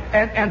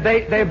 And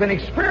they've been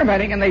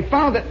experimenting, and they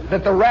found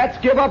that the rats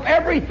give up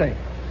everything.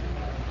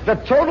 The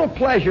total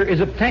pleasure is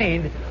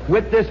obtained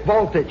with this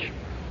voltage.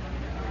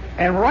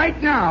 And right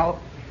now,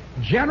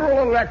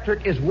 General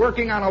Electric is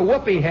working on a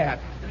whoopee hat.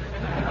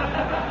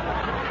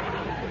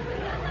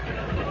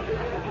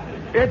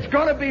 It's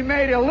going to be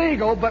made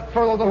illegal, but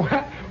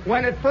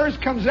when it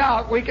first comes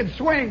out, we can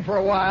swing for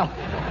a while.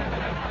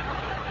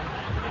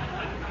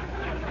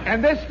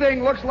 And this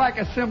thing looks like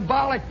a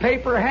symbolic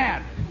paper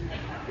hat.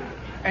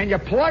 And you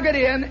plug it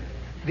in,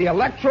 the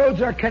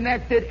electrodes are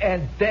connected,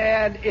 and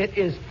Dad, it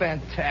is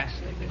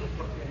fantastic.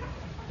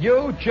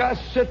 You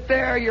just sit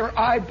there, your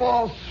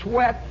eyeballs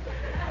sweat,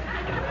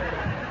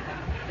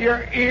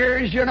 your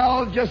ears,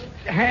 just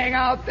hang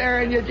out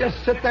there, and you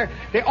just sit there.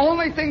 The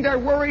only thing they're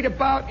worried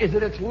about is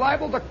that it's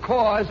liable to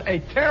cause a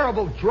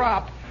terrible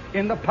drop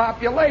in the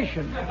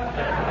population.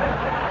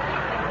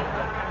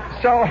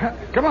 So,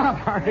 come on,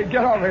 Marty,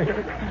 get over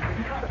here.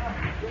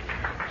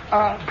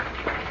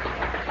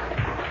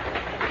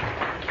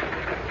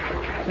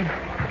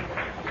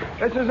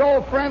 This is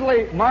old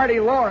friendly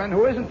Marty Lauren,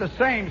 who isn't the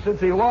same since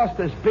he lost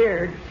his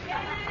beard.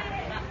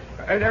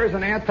 There's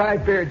an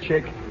anti-beard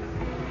chick.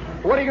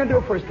 What are you going to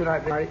do for us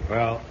tonight, Marty?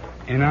 Well,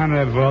 in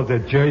honor of all the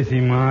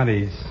Jersey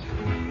Martys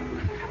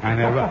and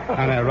the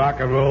rock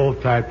and roll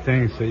type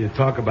things that you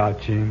talk about,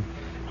 Gene,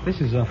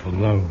 this is awful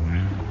low,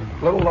 man.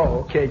 A little low.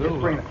 Okay, just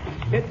bring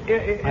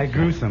it. I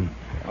grew some.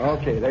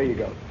 Okay, there you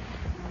go.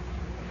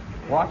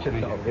 Watch it,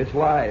 though. It's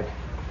live.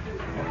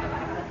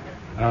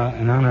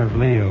 In honor of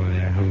Lee over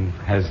there, who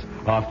has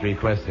oft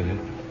requested it,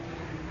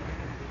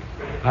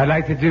 I'd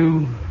like to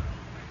do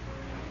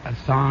a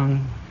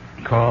song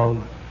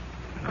called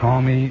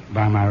Call Me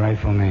By My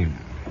Rightful Name.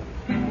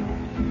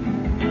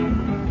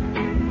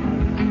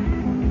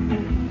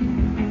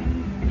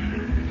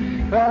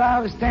 Well, I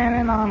was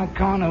standing on a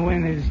corner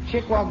when this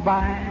chick walked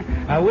by.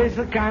 I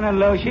whistled kind of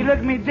low. She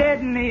looked me dead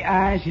in the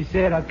eye. She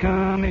said, I'll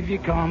come if you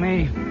call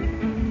me.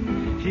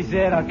 She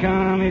said, I'll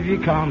come if you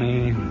call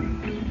me.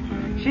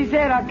 She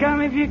said, I'll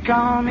come if you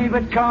call me,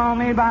 but call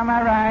me by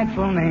my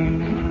rightful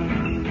name.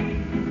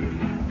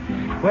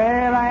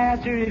 Well, I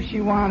asked her if she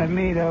wanted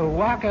me to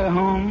walk her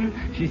home.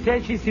 She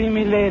said she'd see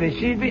me later.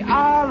 She'd be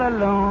all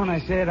alone. I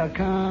said, I'll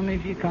come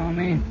if you call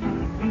me.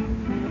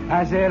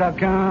 I said, I'll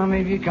come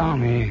if you call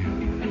me.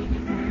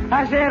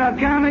 I said, I'll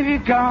come if you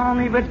call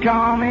me, but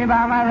call me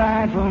by my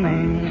rightful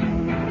name.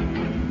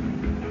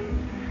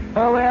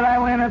 Oh, well, I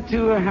went up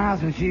to her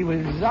house and she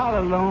was all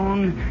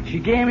alone. She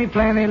gave me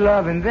plenty of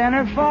love and then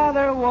her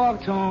father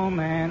walked home.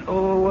 And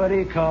oh, what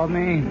he called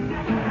me.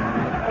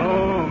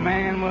 Oh,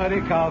 man, what he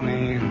called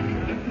me.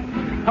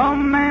 Oh,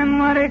 man,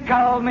 what he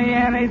called me,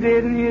 and he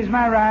didn't use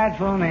my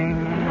rightful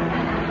name.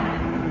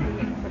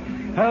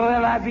 Oh,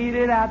 well, I beat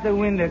it out the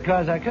window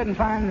 'cause I couldn't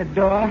find the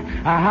door.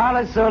 I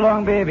hollered, so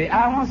long, baby,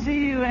 I won't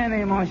see you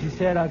anymore. She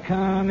said, I'll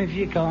come if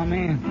you call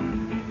me.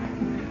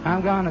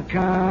 I'm gonna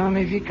come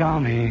if you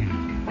call me.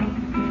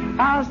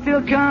 I'll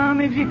still come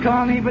if you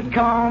call me, but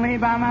call me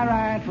by my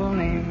rightful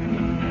name.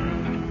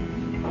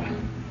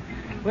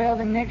 Well,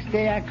 the next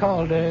day I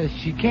called her.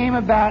 She came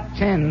about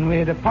 10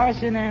 with a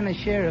parson and a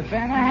sheriff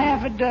and a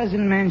half a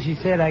dozen men. She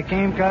said, I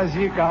came 'cause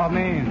you called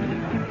me.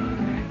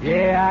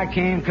 Yeah, I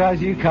came 'cause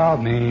you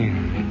called me.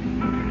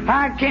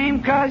 I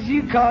came 'cause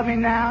you called me.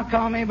 Now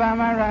call me by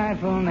my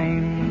rightful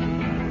name.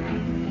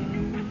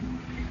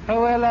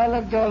 Oh, well, I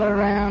looked all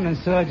around and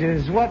saw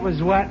just what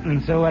was what,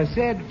 and so I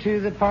said to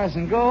the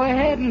parson, go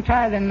ahead and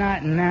tie the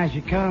knot, and now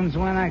she comes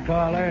when I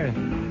call her.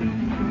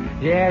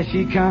 Yeah,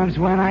 she comes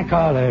when I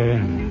call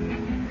her.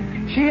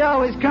 She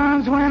always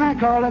comes when I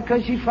call her,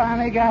 'cause she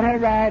finally got her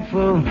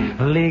rightful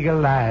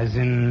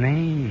legalizing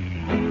name.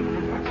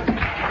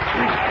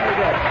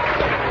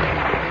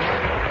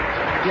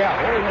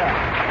 Yeah, oh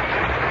yeah.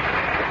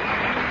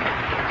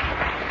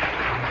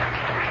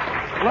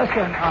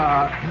 Listen,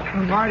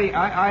 Marty,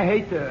 I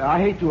hate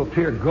to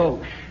appear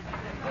gauche.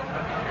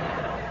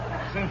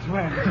 Since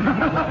when?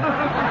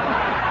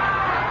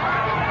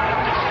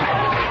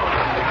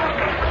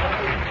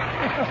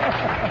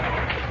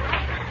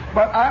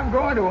 But I'm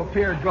going to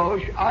appear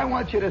gauche. I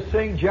want you to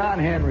sing John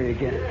Henry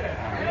again.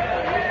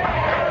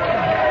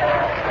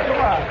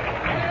 Come on.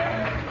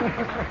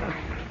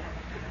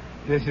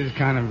 This is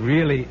kind of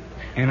really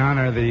in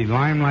honor of the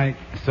Limelight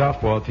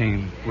softball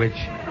team, which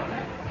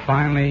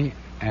finally,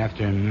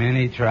 after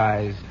many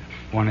tries,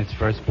 won its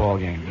first ball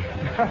game.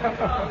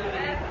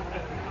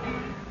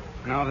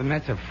 No, the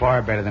Mets are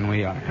far better than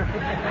we are.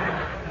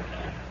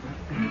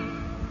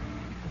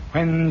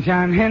 When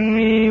John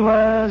Henry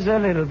was a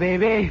little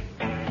baby,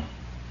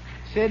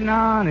 sitting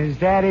on his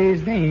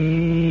daddy's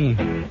knee,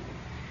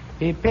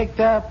 he picked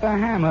up a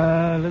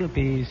hammer, a little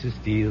piece of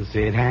steel,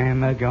 said,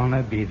 hammer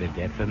gonna be the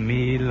death of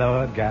me,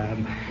 Lord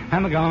God.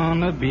 Hammer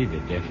gonna be the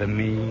death of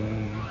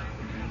me.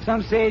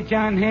 Some say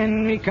John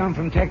Henry come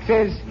from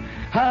Texas,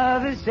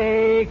 others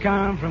say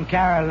come from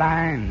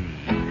Caroline.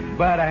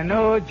 But I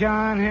know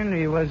John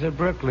Henry was a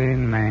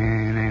Brooklyn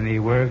man, and he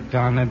worked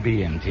on the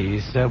B&T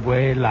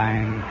subway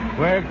line.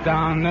 Worked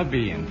on the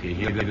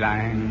B&T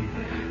line.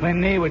 When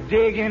they were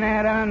digging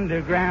that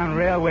underground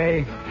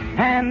railway,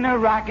 and the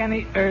rock and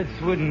the earth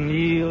wouldn't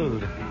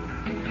yield,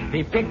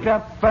 he picked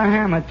up a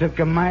hammer, took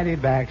a mighty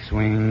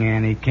backswing,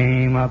 and he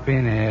came up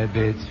in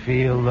Ebbets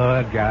Field,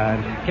 Lord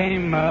God,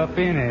 came up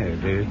in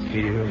Ebbets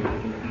Field.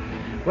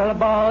 Well, a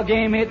ball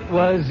game it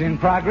was in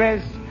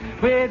progress,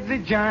 with the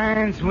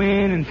Giants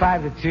winning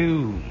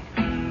 5-2.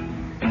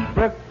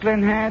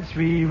 Brooklyn had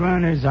 3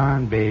 runners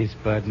on base,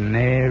 but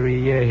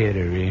nary a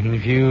hitter in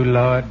view,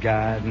 Lord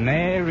God,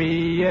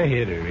 nary a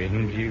hitter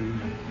in view.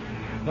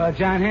 Well,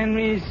 John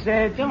Henry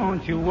said,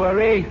 don't you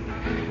worry.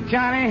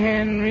 Johnny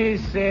Henry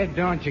said,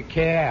 don't you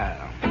care.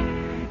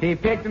 He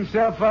picked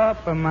himself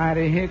up a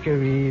mighty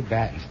hickory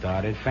bat and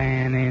started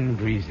fanning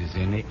breezes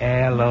in the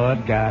air,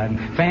 Lord God,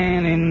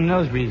 fanning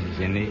those breezes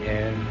in the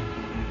air.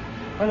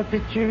 Well, the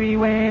pitcher, he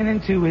went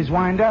into his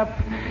wind-up,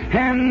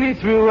 and he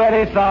threw what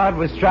he thought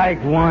was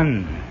strike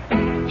one.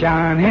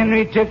 John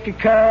Henry took a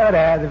cut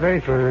at the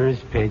very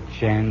first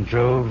pitch and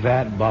drove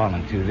that ball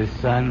into the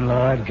sun,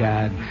 Lord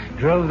God,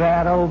 drove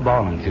that old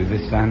ball into the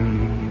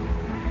sun.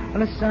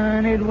 The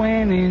sun, it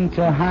went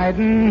into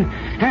hiding,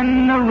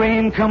 and the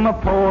rain come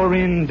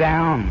a-pouring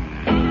down.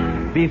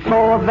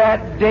 Before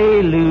that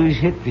deluge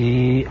hit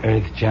the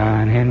earth,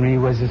 John Henry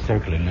was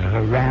a-circling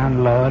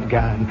around, Lord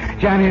God.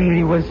 John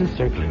Henry was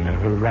a-circling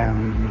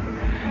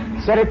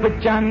around. So they put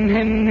John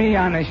Henry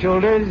on their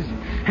shoulders,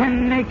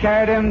 and they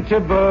carried him to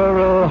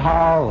Borough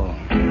Hall.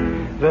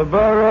 The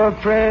borough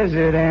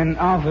president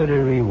offered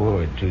a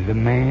reward to the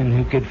man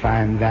who could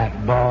find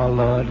that ball,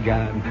 Lord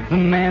God. The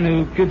man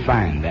who could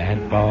find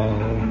that ball.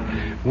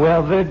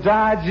 Well, the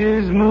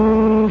Dodgers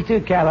moved to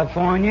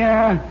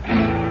California,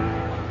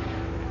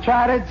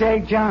 try to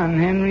take John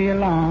Henry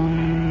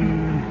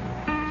along.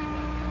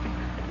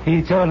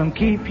 He told him,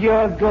 keep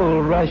your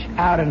gold rush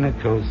out on the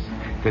coast,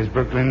 'cause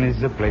Brooklyn is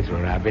the place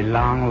where I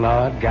belong,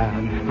 Lord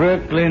God.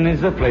 Brooklyn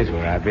is the place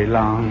where I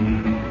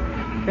belong.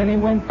 Then he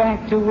went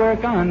back to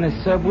work on the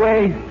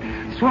subway,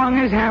 swung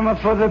his hammer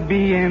for the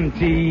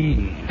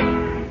BMT.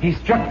 He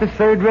struck the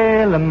third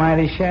rail, a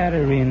mighty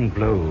shattering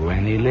blow,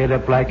 and he lit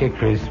up like a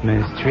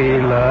Christmas tree,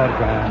 Lord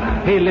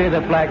God. He lit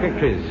up like a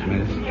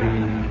Christmas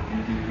tree.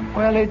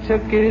 Well, they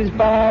took his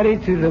body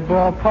to the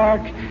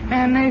ballpark,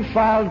 and they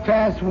filed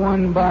past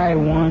one by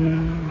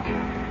one.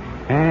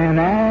 And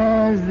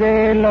as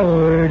they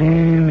lowered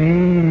him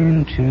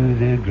into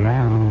the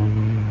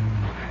ground,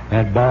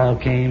 that ball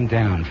came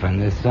down from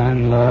the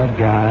sun, Lord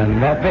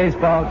God. That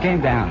baseball came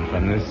down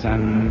from the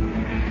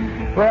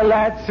sun. Well,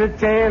 that's the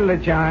tale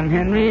of John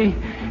Henry.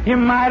 You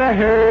might have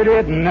heard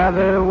it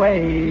another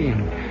way.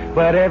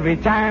 But every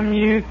time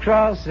you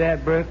cross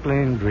that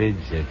Brooklyn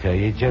Bridge, they tell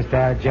you just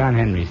how John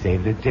Henry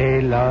saved the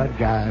day, Lord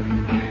God.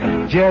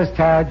 Just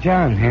how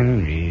John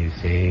Henry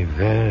saved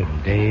the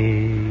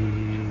day.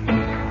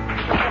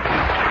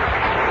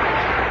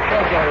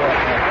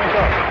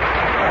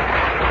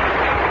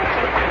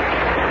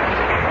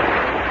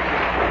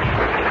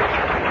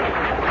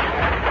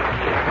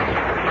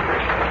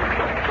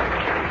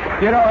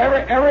 You know,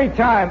 every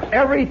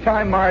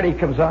time Marty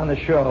comes on the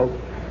show,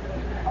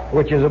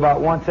 which is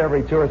about once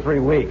every 2 or 3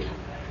 weeks,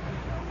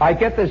 I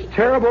get this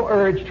terrible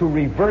urge to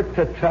revert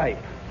to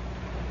type.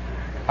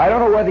 I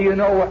don't know whether you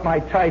know what my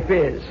type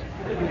is.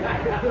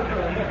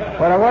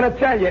 But I want to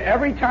tell you,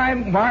 every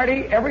time,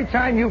 Marty, every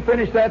time you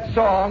finish that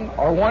song,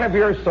 or one of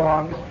your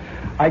songs,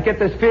 I get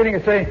this feeling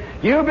of saying,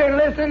 you've been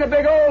listening to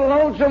big old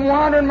lonesome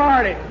wandering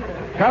Marty,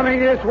 coming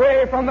this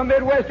way from the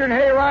Midwestern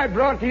Hayride,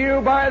 brought to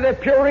you by the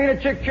Purina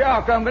Chick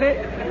Chow Company.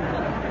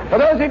 For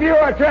those of you who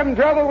are having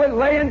trouble with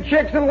laying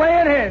chicks and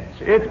laying hens,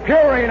 it's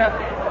Purina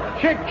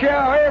Chick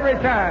Chow every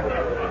time.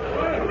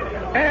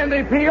 And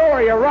the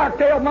Peoria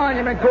Rockdale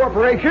Monument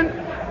Corporation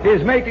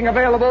is making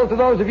available to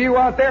those of you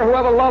out there who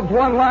have a loved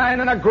one lying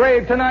in a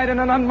grave tonight, in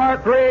an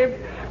unmarked grave,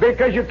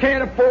 because you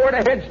can't afford a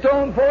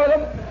headstone for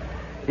them.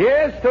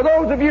 Yes, to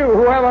those of you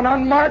who have an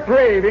unmarked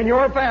grave in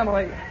your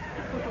family,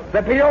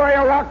 the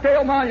Peoria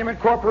Rockdale Monument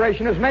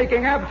Corporation is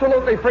making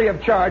absolutely free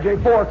of charge a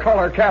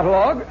 4-color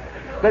catalog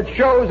that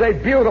shows a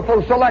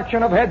beautiful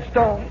selection of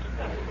headstones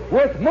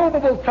with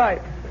movable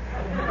type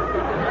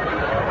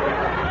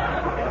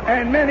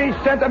and many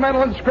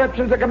sentimental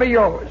inscriptions that can be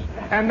yours.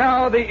 And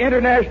now the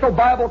International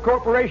Bible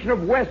Corporation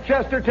of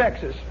Westchester,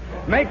 Texas,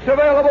 makes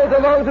available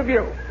to those of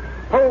you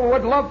who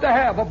would love to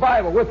have a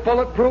Bible with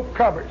bulletproof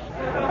covers.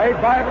 A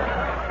Bible.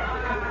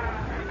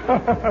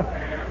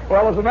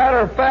 Well, as a matter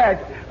of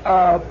fact,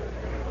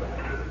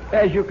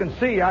 as you can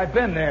see, I've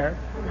been there,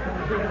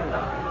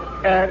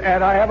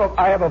 and I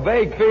have a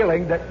vague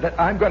feeling that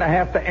I'm going to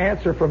have to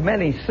answer for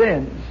many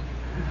sins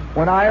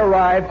when I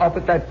arrive up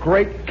at that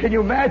great. Can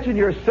you imagine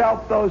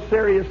yourself, though?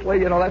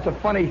 Seriously, you know, that's a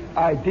funny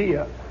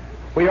idea.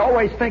 We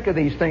always think of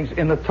these things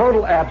in the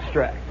total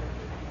abstract,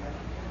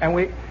 and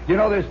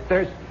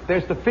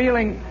there's the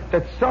feeling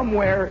that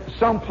somewhere,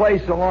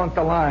 someplace along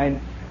the line,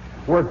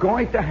 we're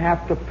going to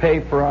have to pay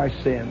for our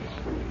sins.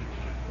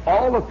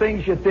 All the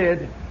things you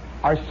did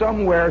are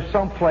somewhere,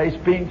 someplace,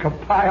 being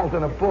compiled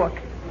in a book.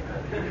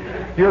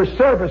 Your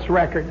service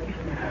record.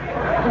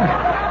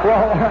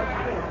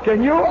 Well,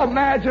 can you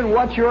imagine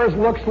what yours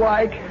looks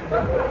like?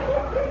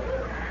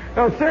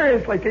 No,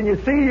 seriously, can you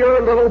see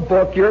your little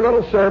book, your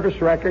little service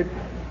record?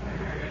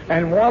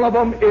 And one of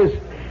them is,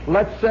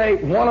 let's say,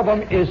 one of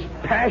them is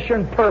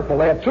Passion Purple.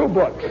 They have 2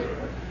 books.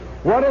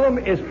 One of them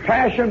is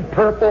Passion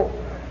Purple,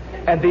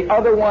 and the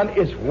other one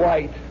is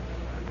white.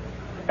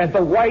 And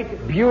the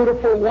white,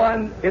 beautiful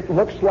one, it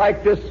looks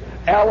like this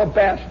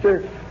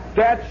alabaster.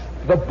 That's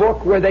the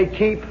book where they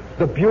keep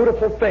the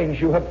beautiful things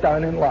you have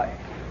done in life.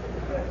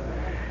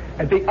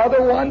 And the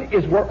other one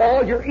is where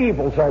all your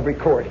evils are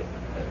recorded.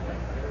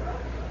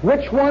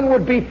 Which one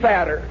would be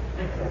fatter?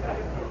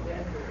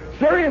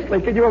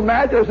 Seriously, can you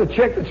imagine there's a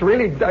chick that's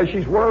really,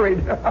 she's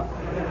worried.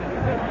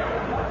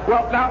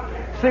 Well, now,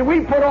 see,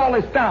 we put all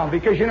this down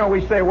because, you know,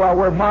 we say, well,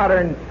 we're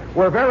modern.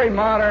 We're very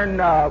modern,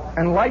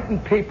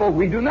 enlightened people.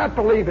 We do not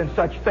believe in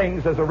such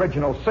things as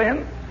original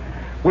sin.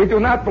 We do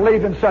not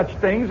believe in such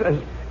things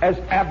as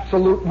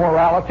absolute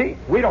morality.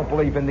 We don't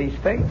believe in these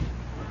things.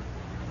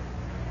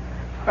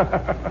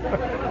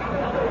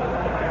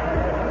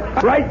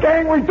 Right,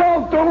 gang? We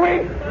don't, do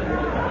we?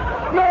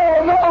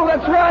 No,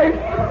 that's right.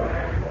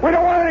 We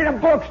don't want any of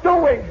them books, do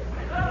we?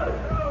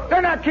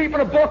 They're not keeping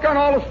a book on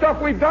all the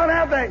stuff we've done,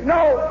 have they?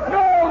 No.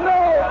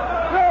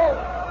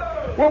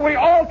 Will we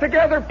all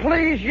together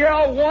please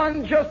yell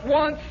one just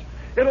once?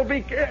 It'll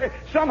be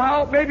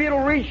somehow, maybe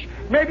it'll reach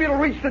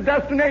the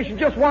destination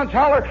just once.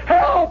 Holler,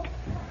 help!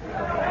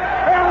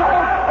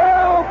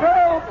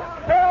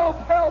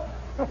 Help!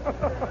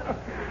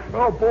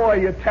 Oh boy,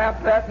 you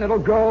tap that and it'll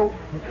go.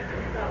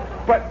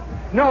 But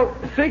no,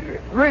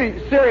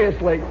 really,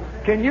 seriously,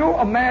 can you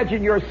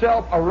imagine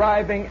yourself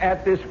arriving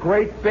at this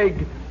great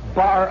big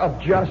bar of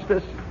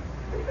justice?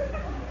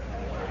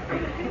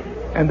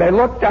 And they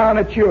look down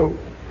at you.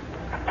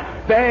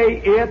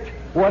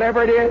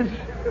 Whatever it is,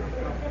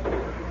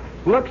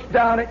 looks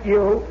down at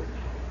you,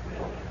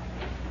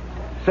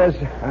 says,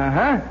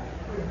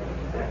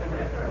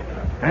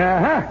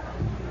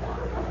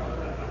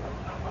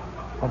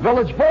 a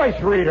Village Voice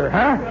reader,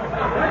 huh?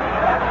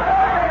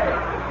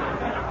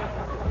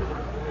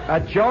 A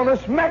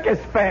Jonas Mekas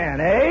fan,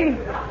 eh?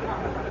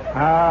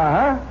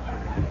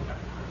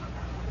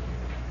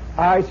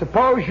 I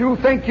suppose you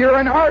think you're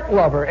an art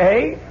lover,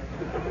 eh?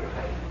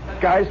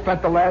 Guy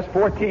spent the last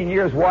 14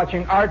 years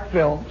watching art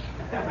films.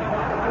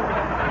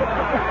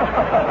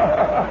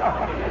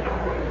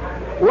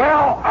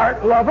 Well,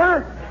 art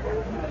lover,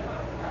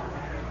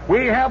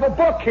 we have a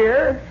book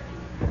here,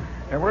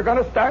 and we're going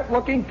to start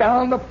looking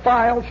down the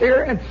files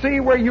here and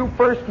see where you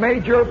first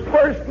made your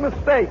first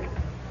mistake.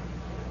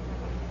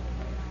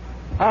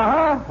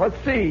 Let's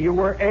see, you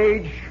were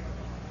age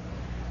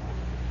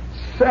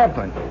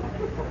 7.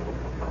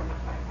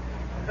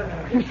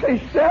 You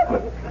say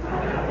 7?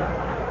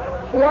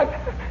 What?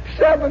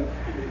 7?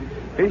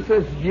 He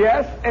says,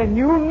 yes, and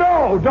you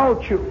know,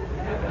 don't you?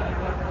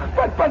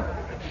 But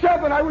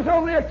 7, I was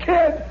only a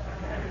kid.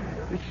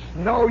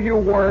 No, you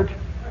weren't.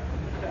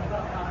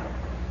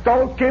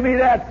 Don't give me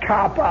that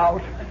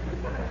cop-out.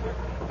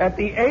 At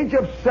the age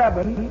of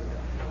 7,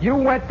 you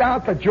went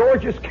down to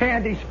George's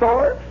candy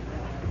store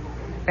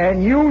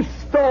and you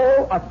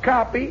stole a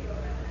copy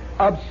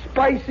of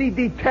Spicy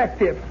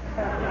Detective.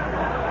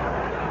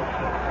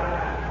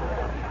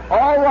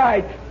 All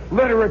right,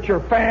 literature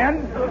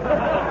fan.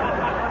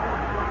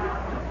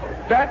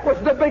 That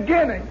was the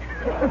beginning.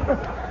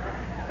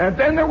 And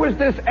then there was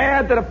this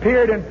ad that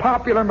appeared in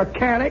Popular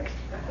Mechanics.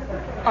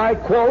 I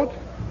quote,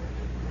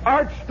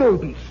 art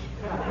students,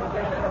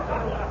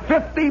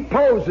 50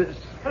 poses.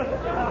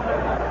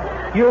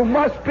 You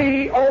must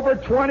be over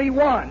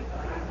 21.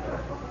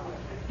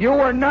 You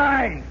were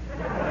 9.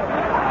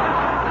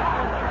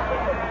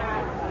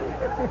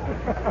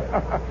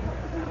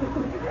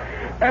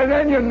 And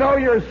then you know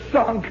you're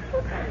sunk.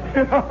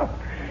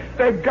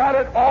 They've got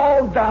it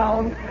all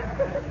down.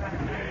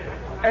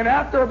 And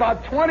after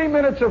about 20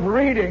 minutes of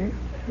reading,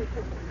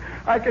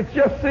 I could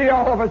just see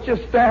all of us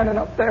just standing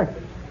up there.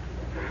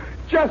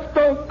 Just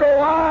don't go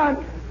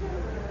on.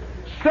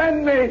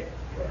 Send me.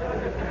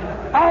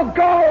 I'll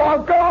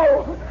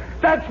go.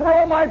 That's where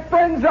all my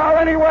friends are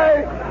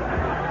anyway.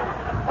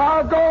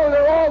 I'll go.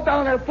 They're all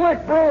down there.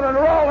 Flick, Bruner,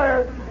 they're all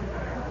there.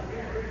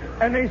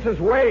 And he says,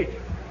 wait.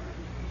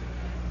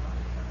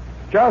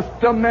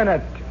 Just a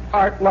minute,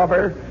 art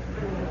lover.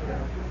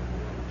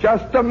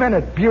 Just a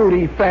minute,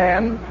 beauty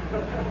fan.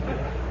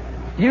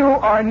 You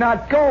are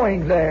not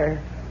going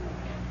there.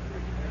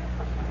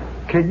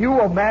 Can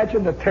you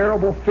imagine the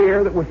terrible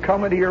fear that would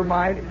come into your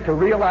mind to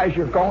realize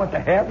you're going to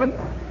heaven?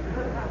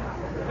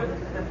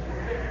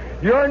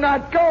 You're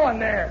not going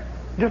there.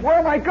 Just where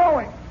am I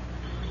going?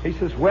 He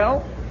says,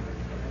 well,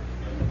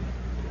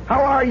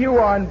 how are you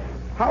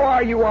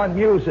on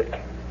music?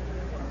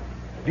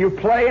 Do you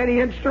play any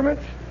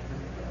instruments?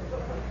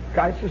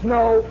 Guy says,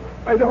 no,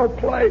 I don't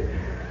play.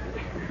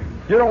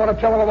 You don't want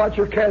to tell him about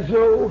your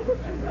kazoo?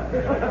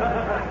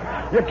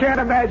 You can't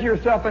imagine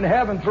yourself in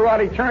heaven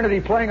throughout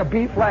eternity playing a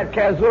B-flat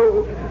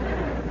kazoo.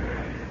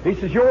 He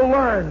says, you'll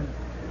learn.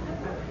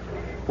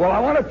 Well, I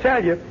want to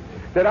tell you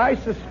that I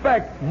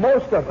suspect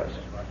most of us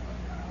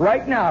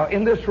right now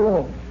in this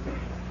room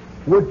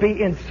would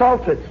be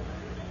insulted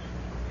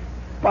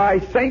by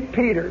St.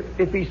 Peter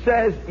if he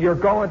says you're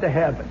going to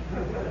heaven.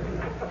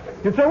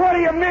 You'd say, what do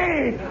you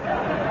mean?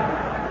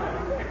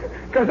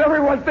 Because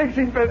everyone thinks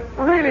he's been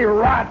really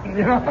rotten,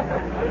 you know.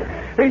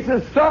 He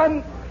says,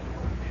 son,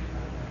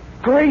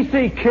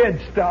 greasy kid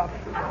stuff.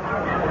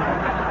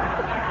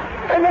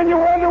 And then you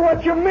wonder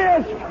what you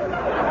missed.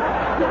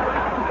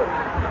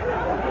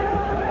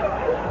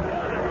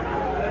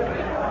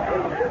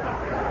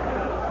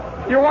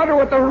 You wonder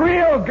what the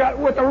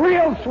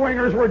real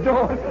swingers were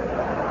doing.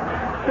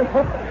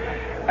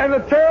 And the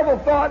terrible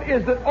thought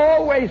is that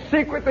always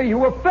secretly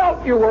you have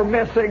felt you were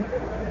missing.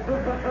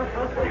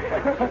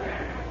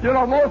 You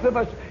know, most of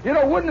us,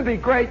 wouldn't it be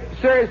great,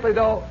 seriously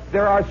though,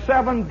 there are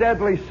 7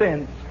 deadly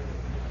sins.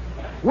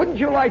 Wouldn't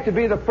you like to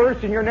be the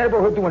first in your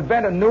neighborhood to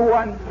invent a new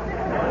one?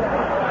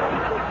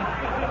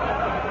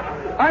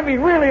 I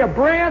mean, really a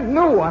brand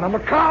new one, a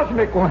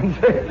cosmic one.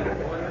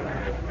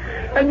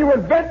 And you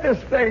invent this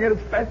thing, and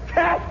it's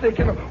fantastic.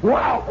 And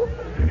wow,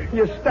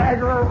 you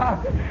stagger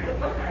around.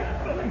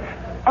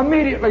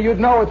 Immediately, you'd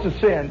know it's a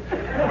sin.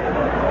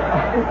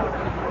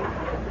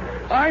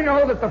 I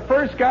know that the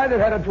first guy that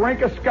had a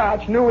drink of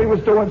scotch knew he was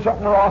doing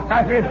something wrong.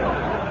 I mean,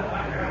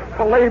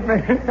 believe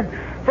me,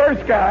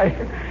 first guy,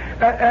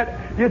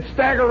 you'd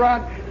stagger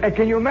around, and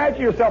can you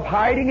imagine yourself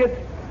hiding it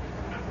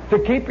to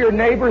keep your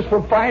neighbors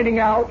from finding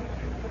out?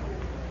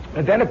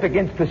 And then it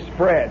begins to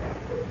spread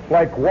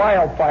like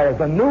wildfire.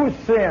 The new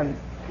sin.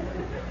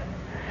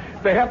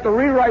 They have to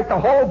rewrite the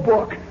whole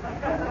book.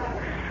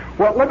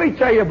 Well, let me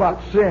tell you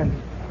about sin.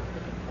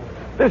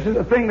 This is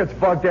a thing that's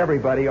bugged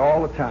everybody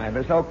all the time.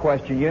 There's no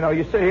question. You know,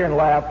 you sit here and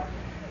laugh.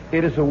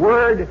 It is a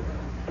word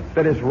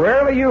that is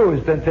rarely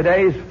used in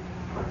today's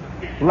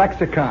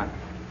lexicon.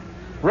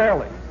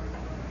 Rarely.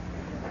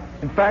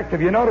 In fact,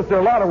 have you noticed there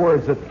are a lot of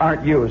words that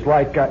aren't used,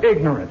 like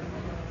ignorant.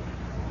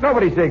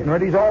 Nobody's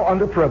ignorant. He's all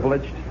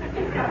underprivileged.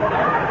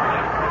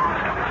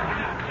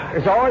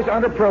 He's always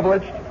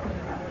underprivileged.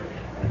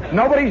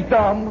 Nobody's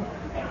dumb.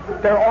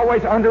 They're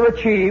always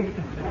underachieved.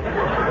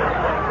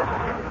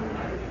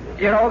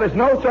 You know, there's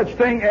no such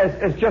thing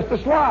as just a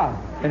slob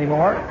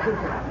anymore.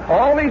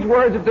 All these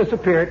words have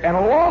disappeared, and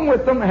along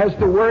with them has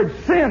the word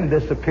sin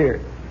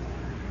disappeared.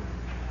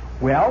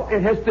 Well,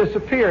 it has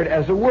disappeared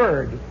as a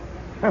word.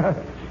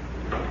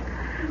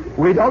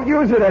 We don't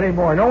use it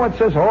anymore. No one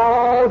says,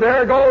 oh,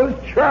 there goes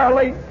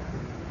Charlie.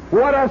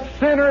 What a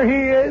sinner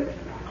he is.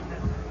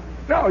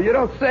 No, you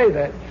don't say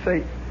that. You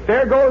say,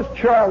 there goes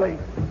Charlie.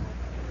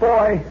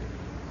 Boy,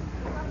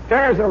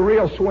 there's a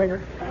real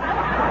swinger.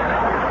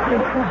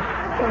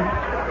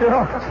 You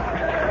know.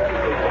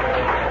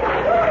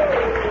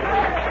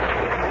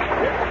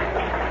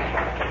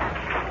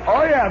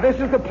 Oh, yeah, this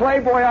is the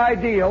Playboy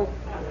ideal.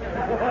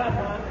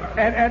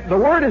 And the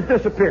word has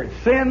disappeared.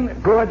 Sin,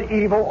 good,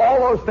 evil,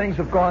 all those things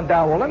have gone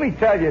down. Well, let me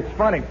tell you, it's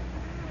funny.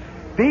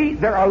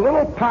 There are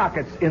little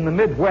pockets in the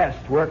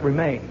Midwest where it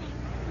remains.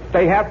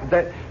 They haven't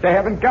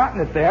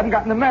gotten it. They haven't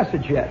gotten the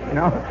message yet, you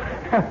know.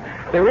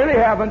 They really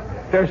haven't.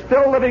 They're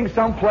still living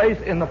someplace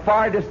in the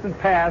far distant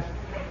past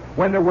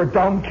when there were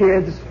dumb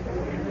kids,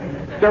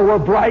 there were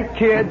bright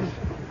kids,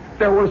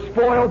 there were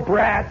spoiled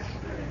brats.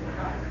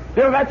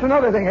 You know, that's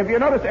another thing. Have you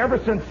noticed ever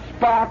since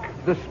Spock,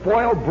 the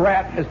spoiled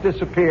brat, has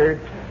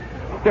disappeared,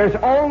 there's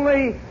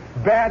only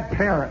bad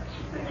parents.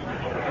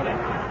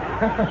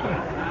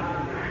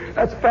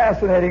 That's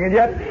fascinating. And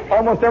yet,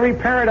 almost every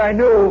parent I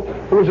knew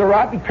who was a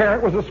rotten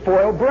parent was a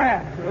spoiled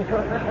brat.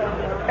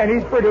 And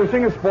he's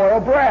producing a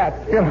spoiled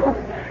brat, you know.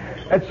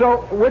 And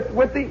so,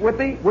 with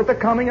the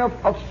coming of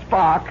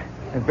Spock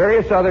and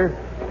various other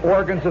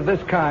organs of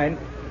this kind,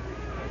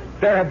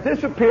 there have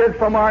disappeared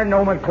from our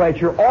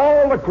nomenclature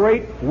all the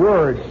great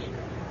words,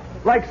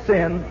 like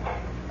sin.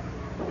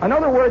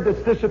 Another word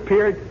that's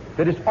disappeared,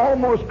 that is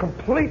almost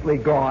completely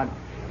gone,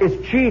 is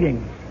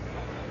cheating.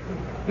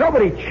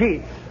 Nobody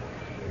cheats.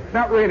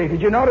 Not really.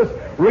 Did you notice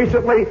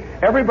recently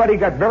everybody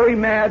got very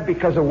mad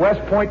because a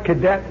West Point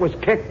cadet was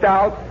kicked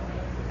out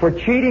for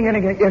cheating in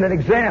an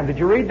exam? Did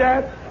you read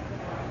that?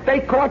 They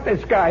caught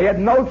this guy. He had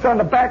notes on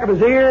the back of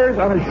his ears,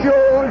 on his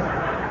shoes.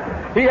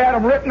 He had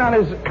them written on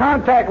his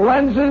contact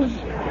lenses.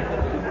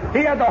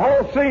 He had the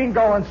whole scene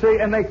going, see,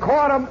 and they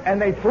caught him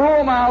and they threw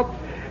him out,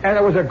 and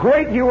there was a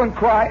great hue and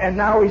cry, and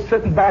now he's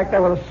sitting back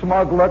there with a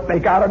smug look. They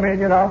got him in,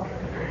 you know,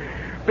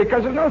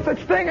 because there's no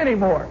such thing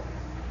anymore.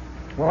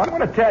 Well, I'm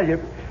going to tell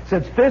you,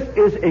 since this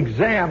is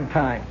exam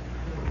time,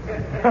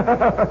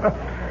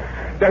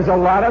 there's a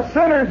lot of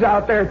sinners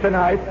out there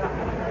tonight.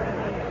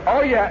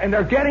 Oh, yeah, and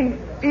they're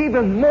getting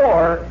even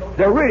more.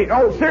 They're really,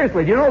 oh,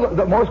 seriously, you know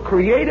the most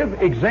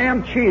creative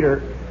exam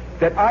cheater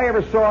that I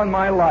ever saw in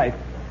my life,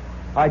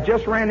 I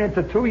just ran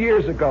into 2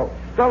 years ago.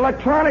 The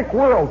electronic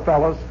world,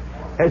 fellas,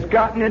 has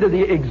gotten into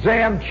the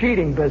exam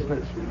cheating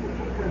business.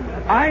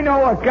 I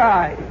know a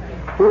guy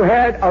who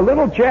had a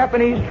little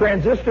Japanese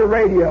transistor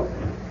radio,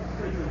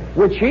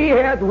 which he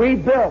had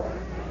rebuilt.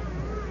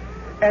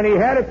 And he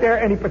had it there,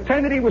 and he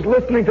pretended he was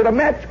listening to the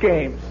Mets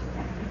games.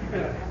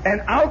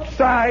 And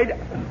outside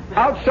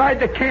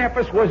the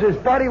campus was his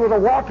buddy with a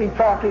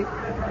walkie-talkie.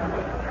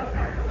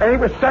 And he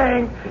was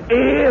saying,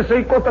 E is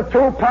equal to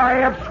 2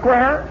 pi f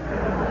squared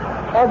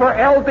over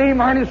LD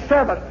minus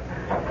 7.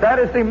 That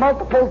is the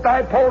multiple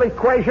dipole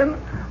equation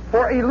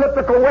for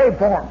elliptical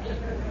waveforms.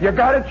 You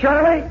got it,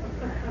 Charlie?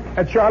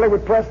 And Charlie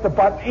would press the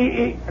button,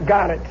 E,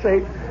 got it,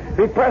 see?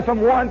 He'd press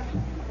them once,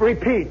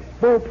 repeat,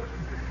 boop.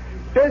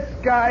 This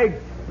guy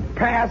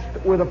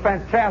passed with a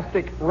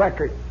fantastic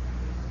record.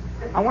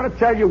 I want to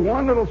tell you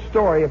one little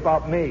story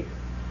about me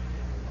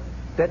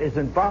that is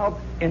involved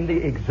in the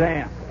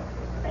exam.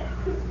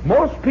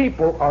 Most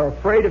people are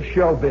afraid of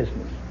show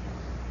business.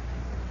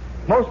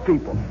 Most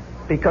people.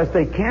 Because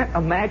they can't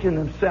imagine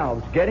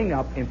themselves getting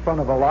up in front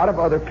of a lot of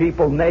other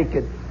people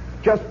naked,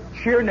 just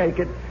sheer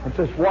naked, and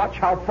says, watch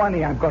how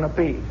funny I'm going to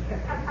be.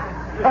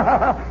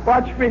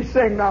 Watch me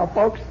sing now,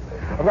 folks.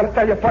 I'm going to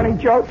tell you funny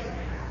jokes.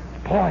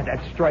 Boy,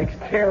 that strikes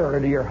terror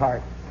into your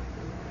heart.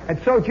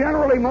 And so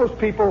generally most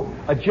people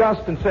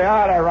adjust and say,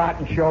 they're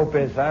rotten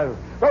showbiz.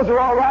 Those are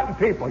all rotten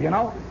people, you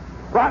know?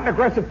 Rotten,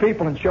 aggressive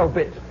people in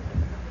showbiz.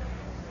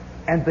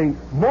 And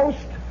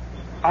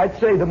I'd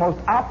say the most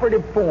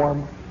operative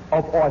form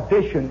of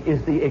audition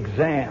is the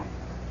exam.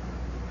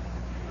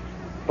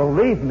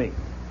 Believe me,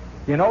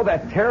 you know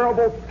that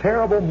terrible,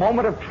 terrible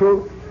moment of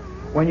truth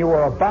when you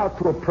are about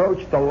to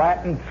approach the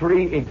Latin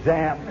 3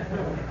 exam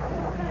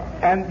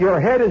and your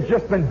head has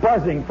just been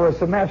buzzing for a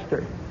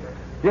semester.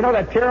 You know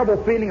that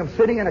terrible feeling of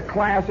sitting in a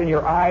class and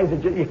your eyes,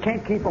 you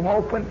can't keep them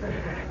open,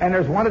 and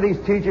there's one of these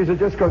teachers that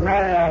just goes, the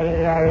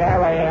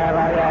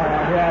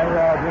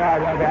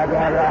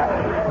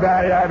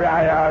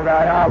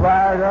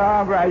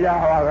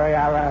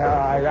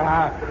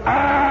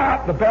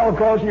bell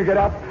goes and you get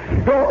up,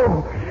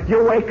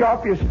 you wake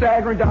up, you're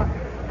staggering down,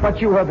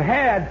 but you have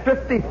had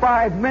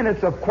 55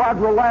 minutes of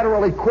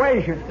quadrilateral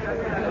equation,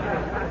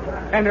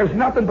 and there's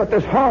nothing but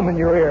this hum in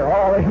your ear.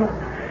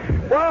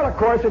 Well, of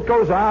course, it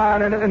goes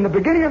on, and in the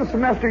beginning of the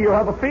semester, you'll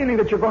have a feeling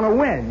that you're going to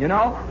win, you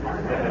know?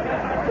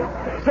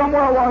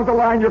 Somewhere along the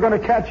line, you're going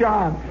to catch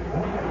on.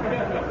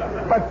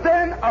 But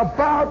then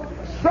about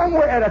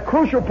somewhere at a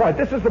crucial point,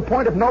 this is the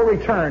point of no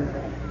return,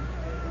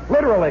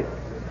 literally,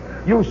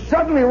 you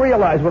suddenly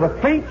realize with a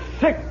faint,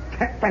 sick,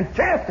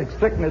 fantastic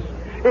sickness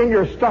in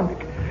your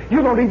stomach,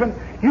 you don't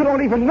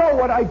even know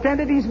what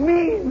identities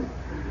mean.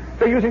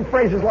 They're using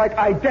phrases like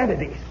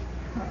identities.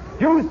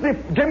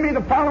 Give me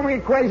the following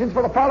equations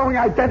for the following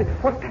identity.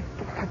 What the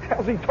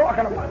hell's he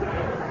talking about?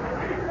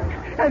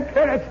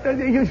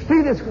 And you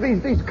see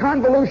these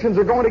convolutions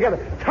are going together.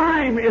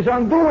 Time is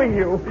undoing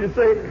you. You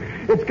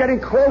see, it's getting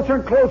closer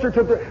and closer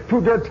to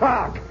der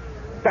Tag,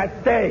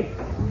 that day.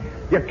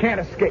 You can't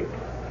escape.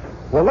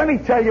 Well, let me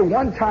tell you,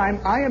 one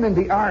time I am in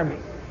the Army.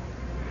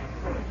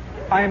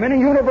 I am in a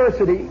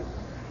university.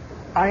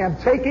 I am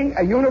taking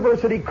a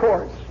university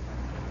course.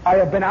 I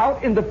have been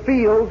out in the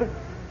field.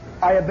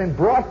 I have been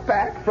brought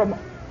back from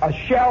a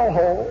shell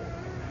hole.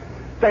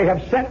 They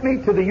have sent me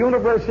to the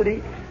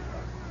university.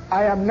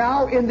 I am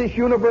now in this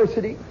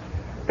university.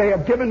 They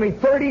have given me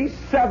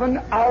 37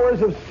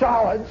 hours of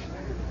solids.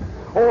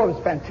 Oh, it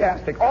was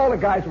fantastic. All the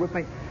guys with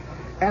me.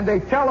 And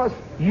they tell us,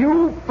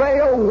 you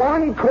fail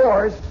one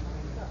course,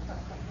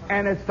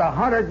 and it's the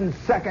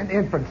 102nd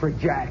Infantry,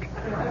 Jack.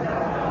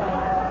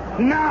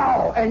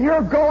 Now, and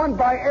you're going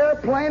by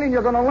airplane, and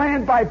you're going to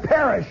land by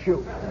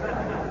parachute.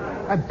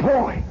 And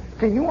boy,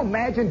 can you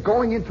imagine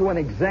going into an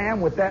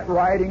exam with that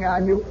riding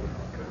on you?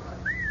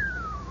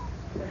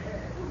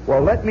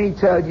 Well, let me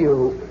tell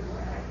you,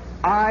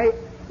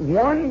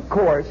 one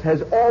course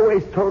has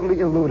always totally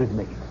eluded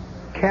me.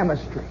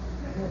 Chemistry.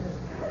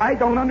 I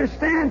don't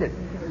understand it.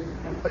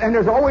 And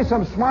there's always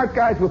some smart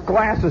guys with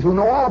glasses who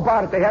know all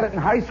about it. They had it in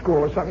high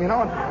school or something, you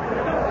know.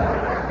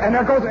 And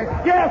there goes,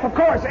 yes, of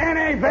course,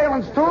 Na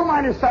valence 2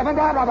 minus 7,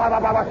 blah, blah, blah, blah,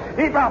 blah, blah,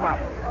 blah, blah.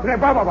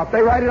 Blah, blah, blah.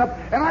 They write it up,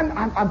 and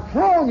I'm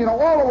thrown, you know,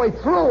 all the way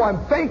through.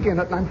 I'm faking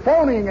it, and I'm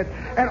phoning it,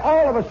 and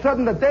all of a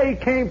sudden the day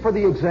came for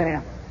the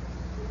exam.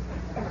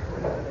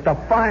 The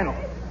final.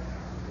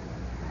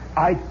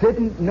 I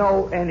didn't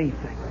know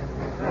anything.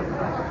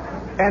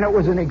 And it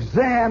was an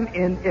exam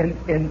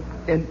in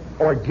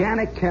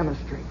organic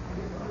chemistry.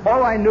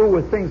 All I knew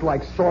were things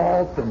like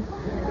salt and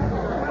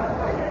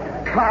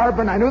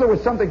carbon. I knew there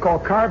was something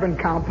called carbon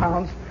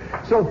compounds.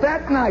 So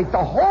that night,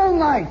 the whole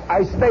night,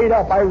 I stayed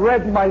up. I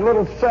read my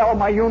little cell,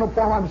 my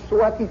uniform. I'm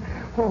sweating.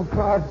 Oh,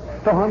 God,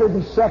 the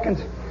 102nd.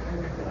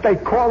 They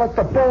call it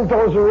the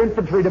Bulldozer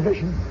Infantry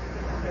Division.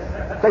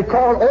 They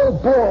call it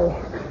Old Bull.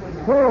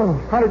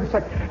 Oh,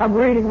 102nd. I'm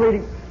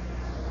reading.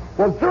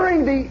 Well,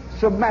 during the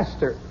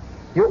semester,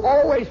 you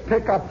always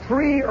pick up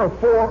 3 or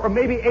 4 or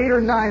maybe 8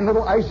 or 9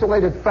 little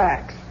isolated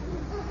facts.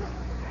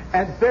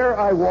 And there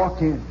I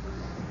walk in.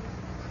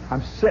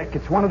 I'm sick.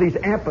 It's one of these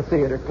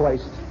amphitheater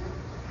places.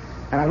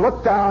 And I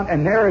look down,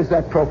 and there is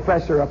that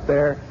professor up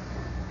there.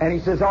 And he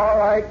says, all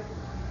right,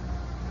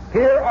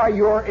 here are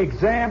your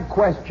exam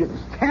questions,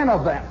 10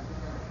 of them.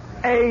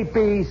 A,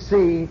 B,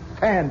 C,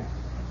 10.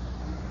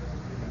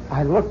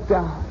 I looked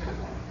down.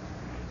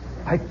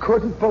 I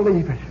couldn't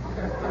believe it.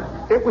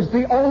 It was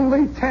the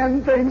only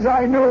 10 things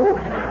I knew.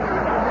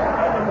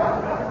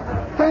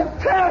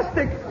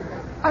 Fantastic.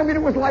 I mean,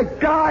 it was like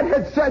God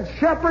had said,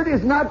 Shepard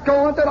is not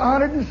going to the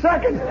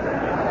 102nd.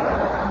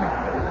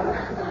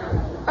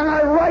 And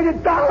I write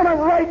it down. I'm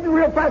writing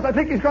real fast. I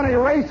think he's going to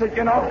erase it,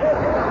 you know.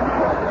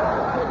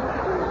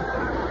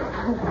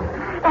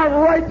 I'm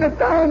writing it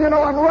down, you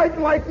know. I'm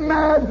writing like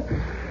mad.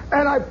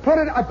 And I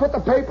put the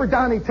paper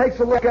down. He takes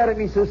a look at it,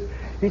 and he says,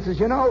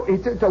 you know, he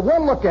took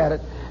one look at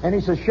it, and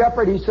he says,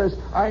 Shepard, he says,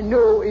 I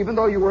knew, even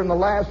though you were in the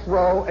last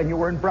row and you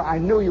were in brown, I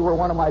knew you were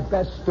one of my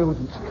best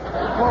students.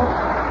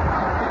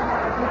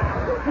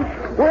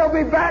 We'll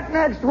be back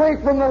next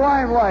week from the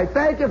Limelight.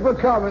 Thank you for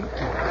coming.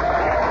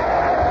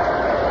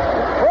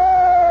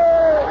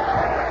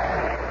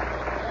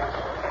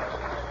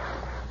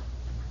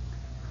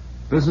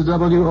 This is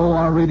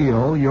WOR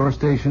Radio, your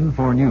station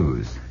for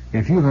news.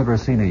 If you've ever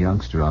seen a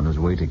youngster on his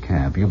way to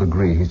camp, you'll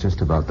agree he's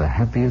just about the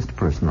happiest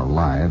person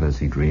alive as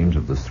he dreams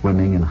of the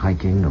swimming and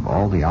hiking, of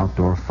all the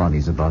outdoor fun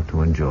he's about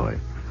to enjoy.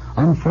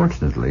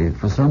 Unfortunately,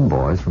 for some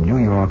boys from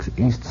New York's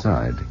East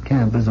Side,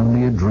 camp is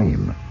only a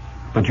dream.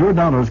 But your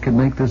dollars can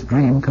make this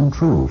dream come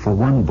true, for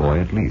one boy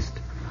at least.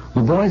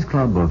 The Boys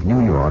Club of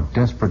New York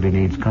desperately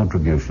needs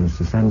contributions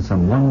to send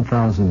some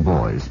 1,000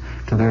 boys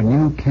to their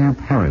new Camp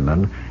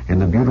Harriman in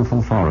the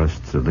beautiful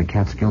forests of the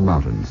Catskill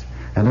Mountains,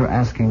 and they're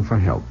asking for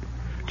help.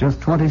 Just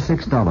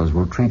 $26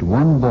 will treat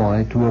one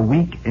boy to a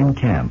week in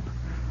camp,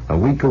 a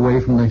week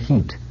away from the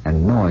heat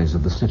and noise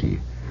of the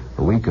city,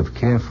 a week of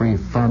carefree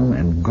fun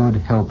and good,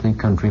 healthy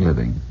country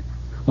living.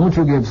 Won't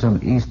you give some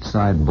East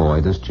Side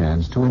boy this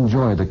chance to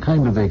enjoy the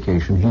kind of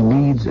vacation he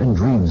needs and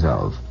dreams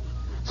of?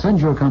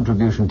 Send your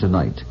contribution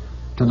tonight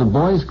to the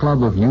Boys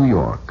Club of New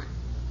York,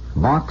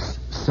 Box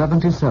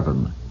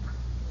 77,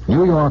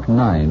 New York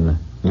 9,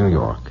 New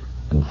York.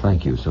 And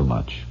thank you so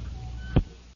much.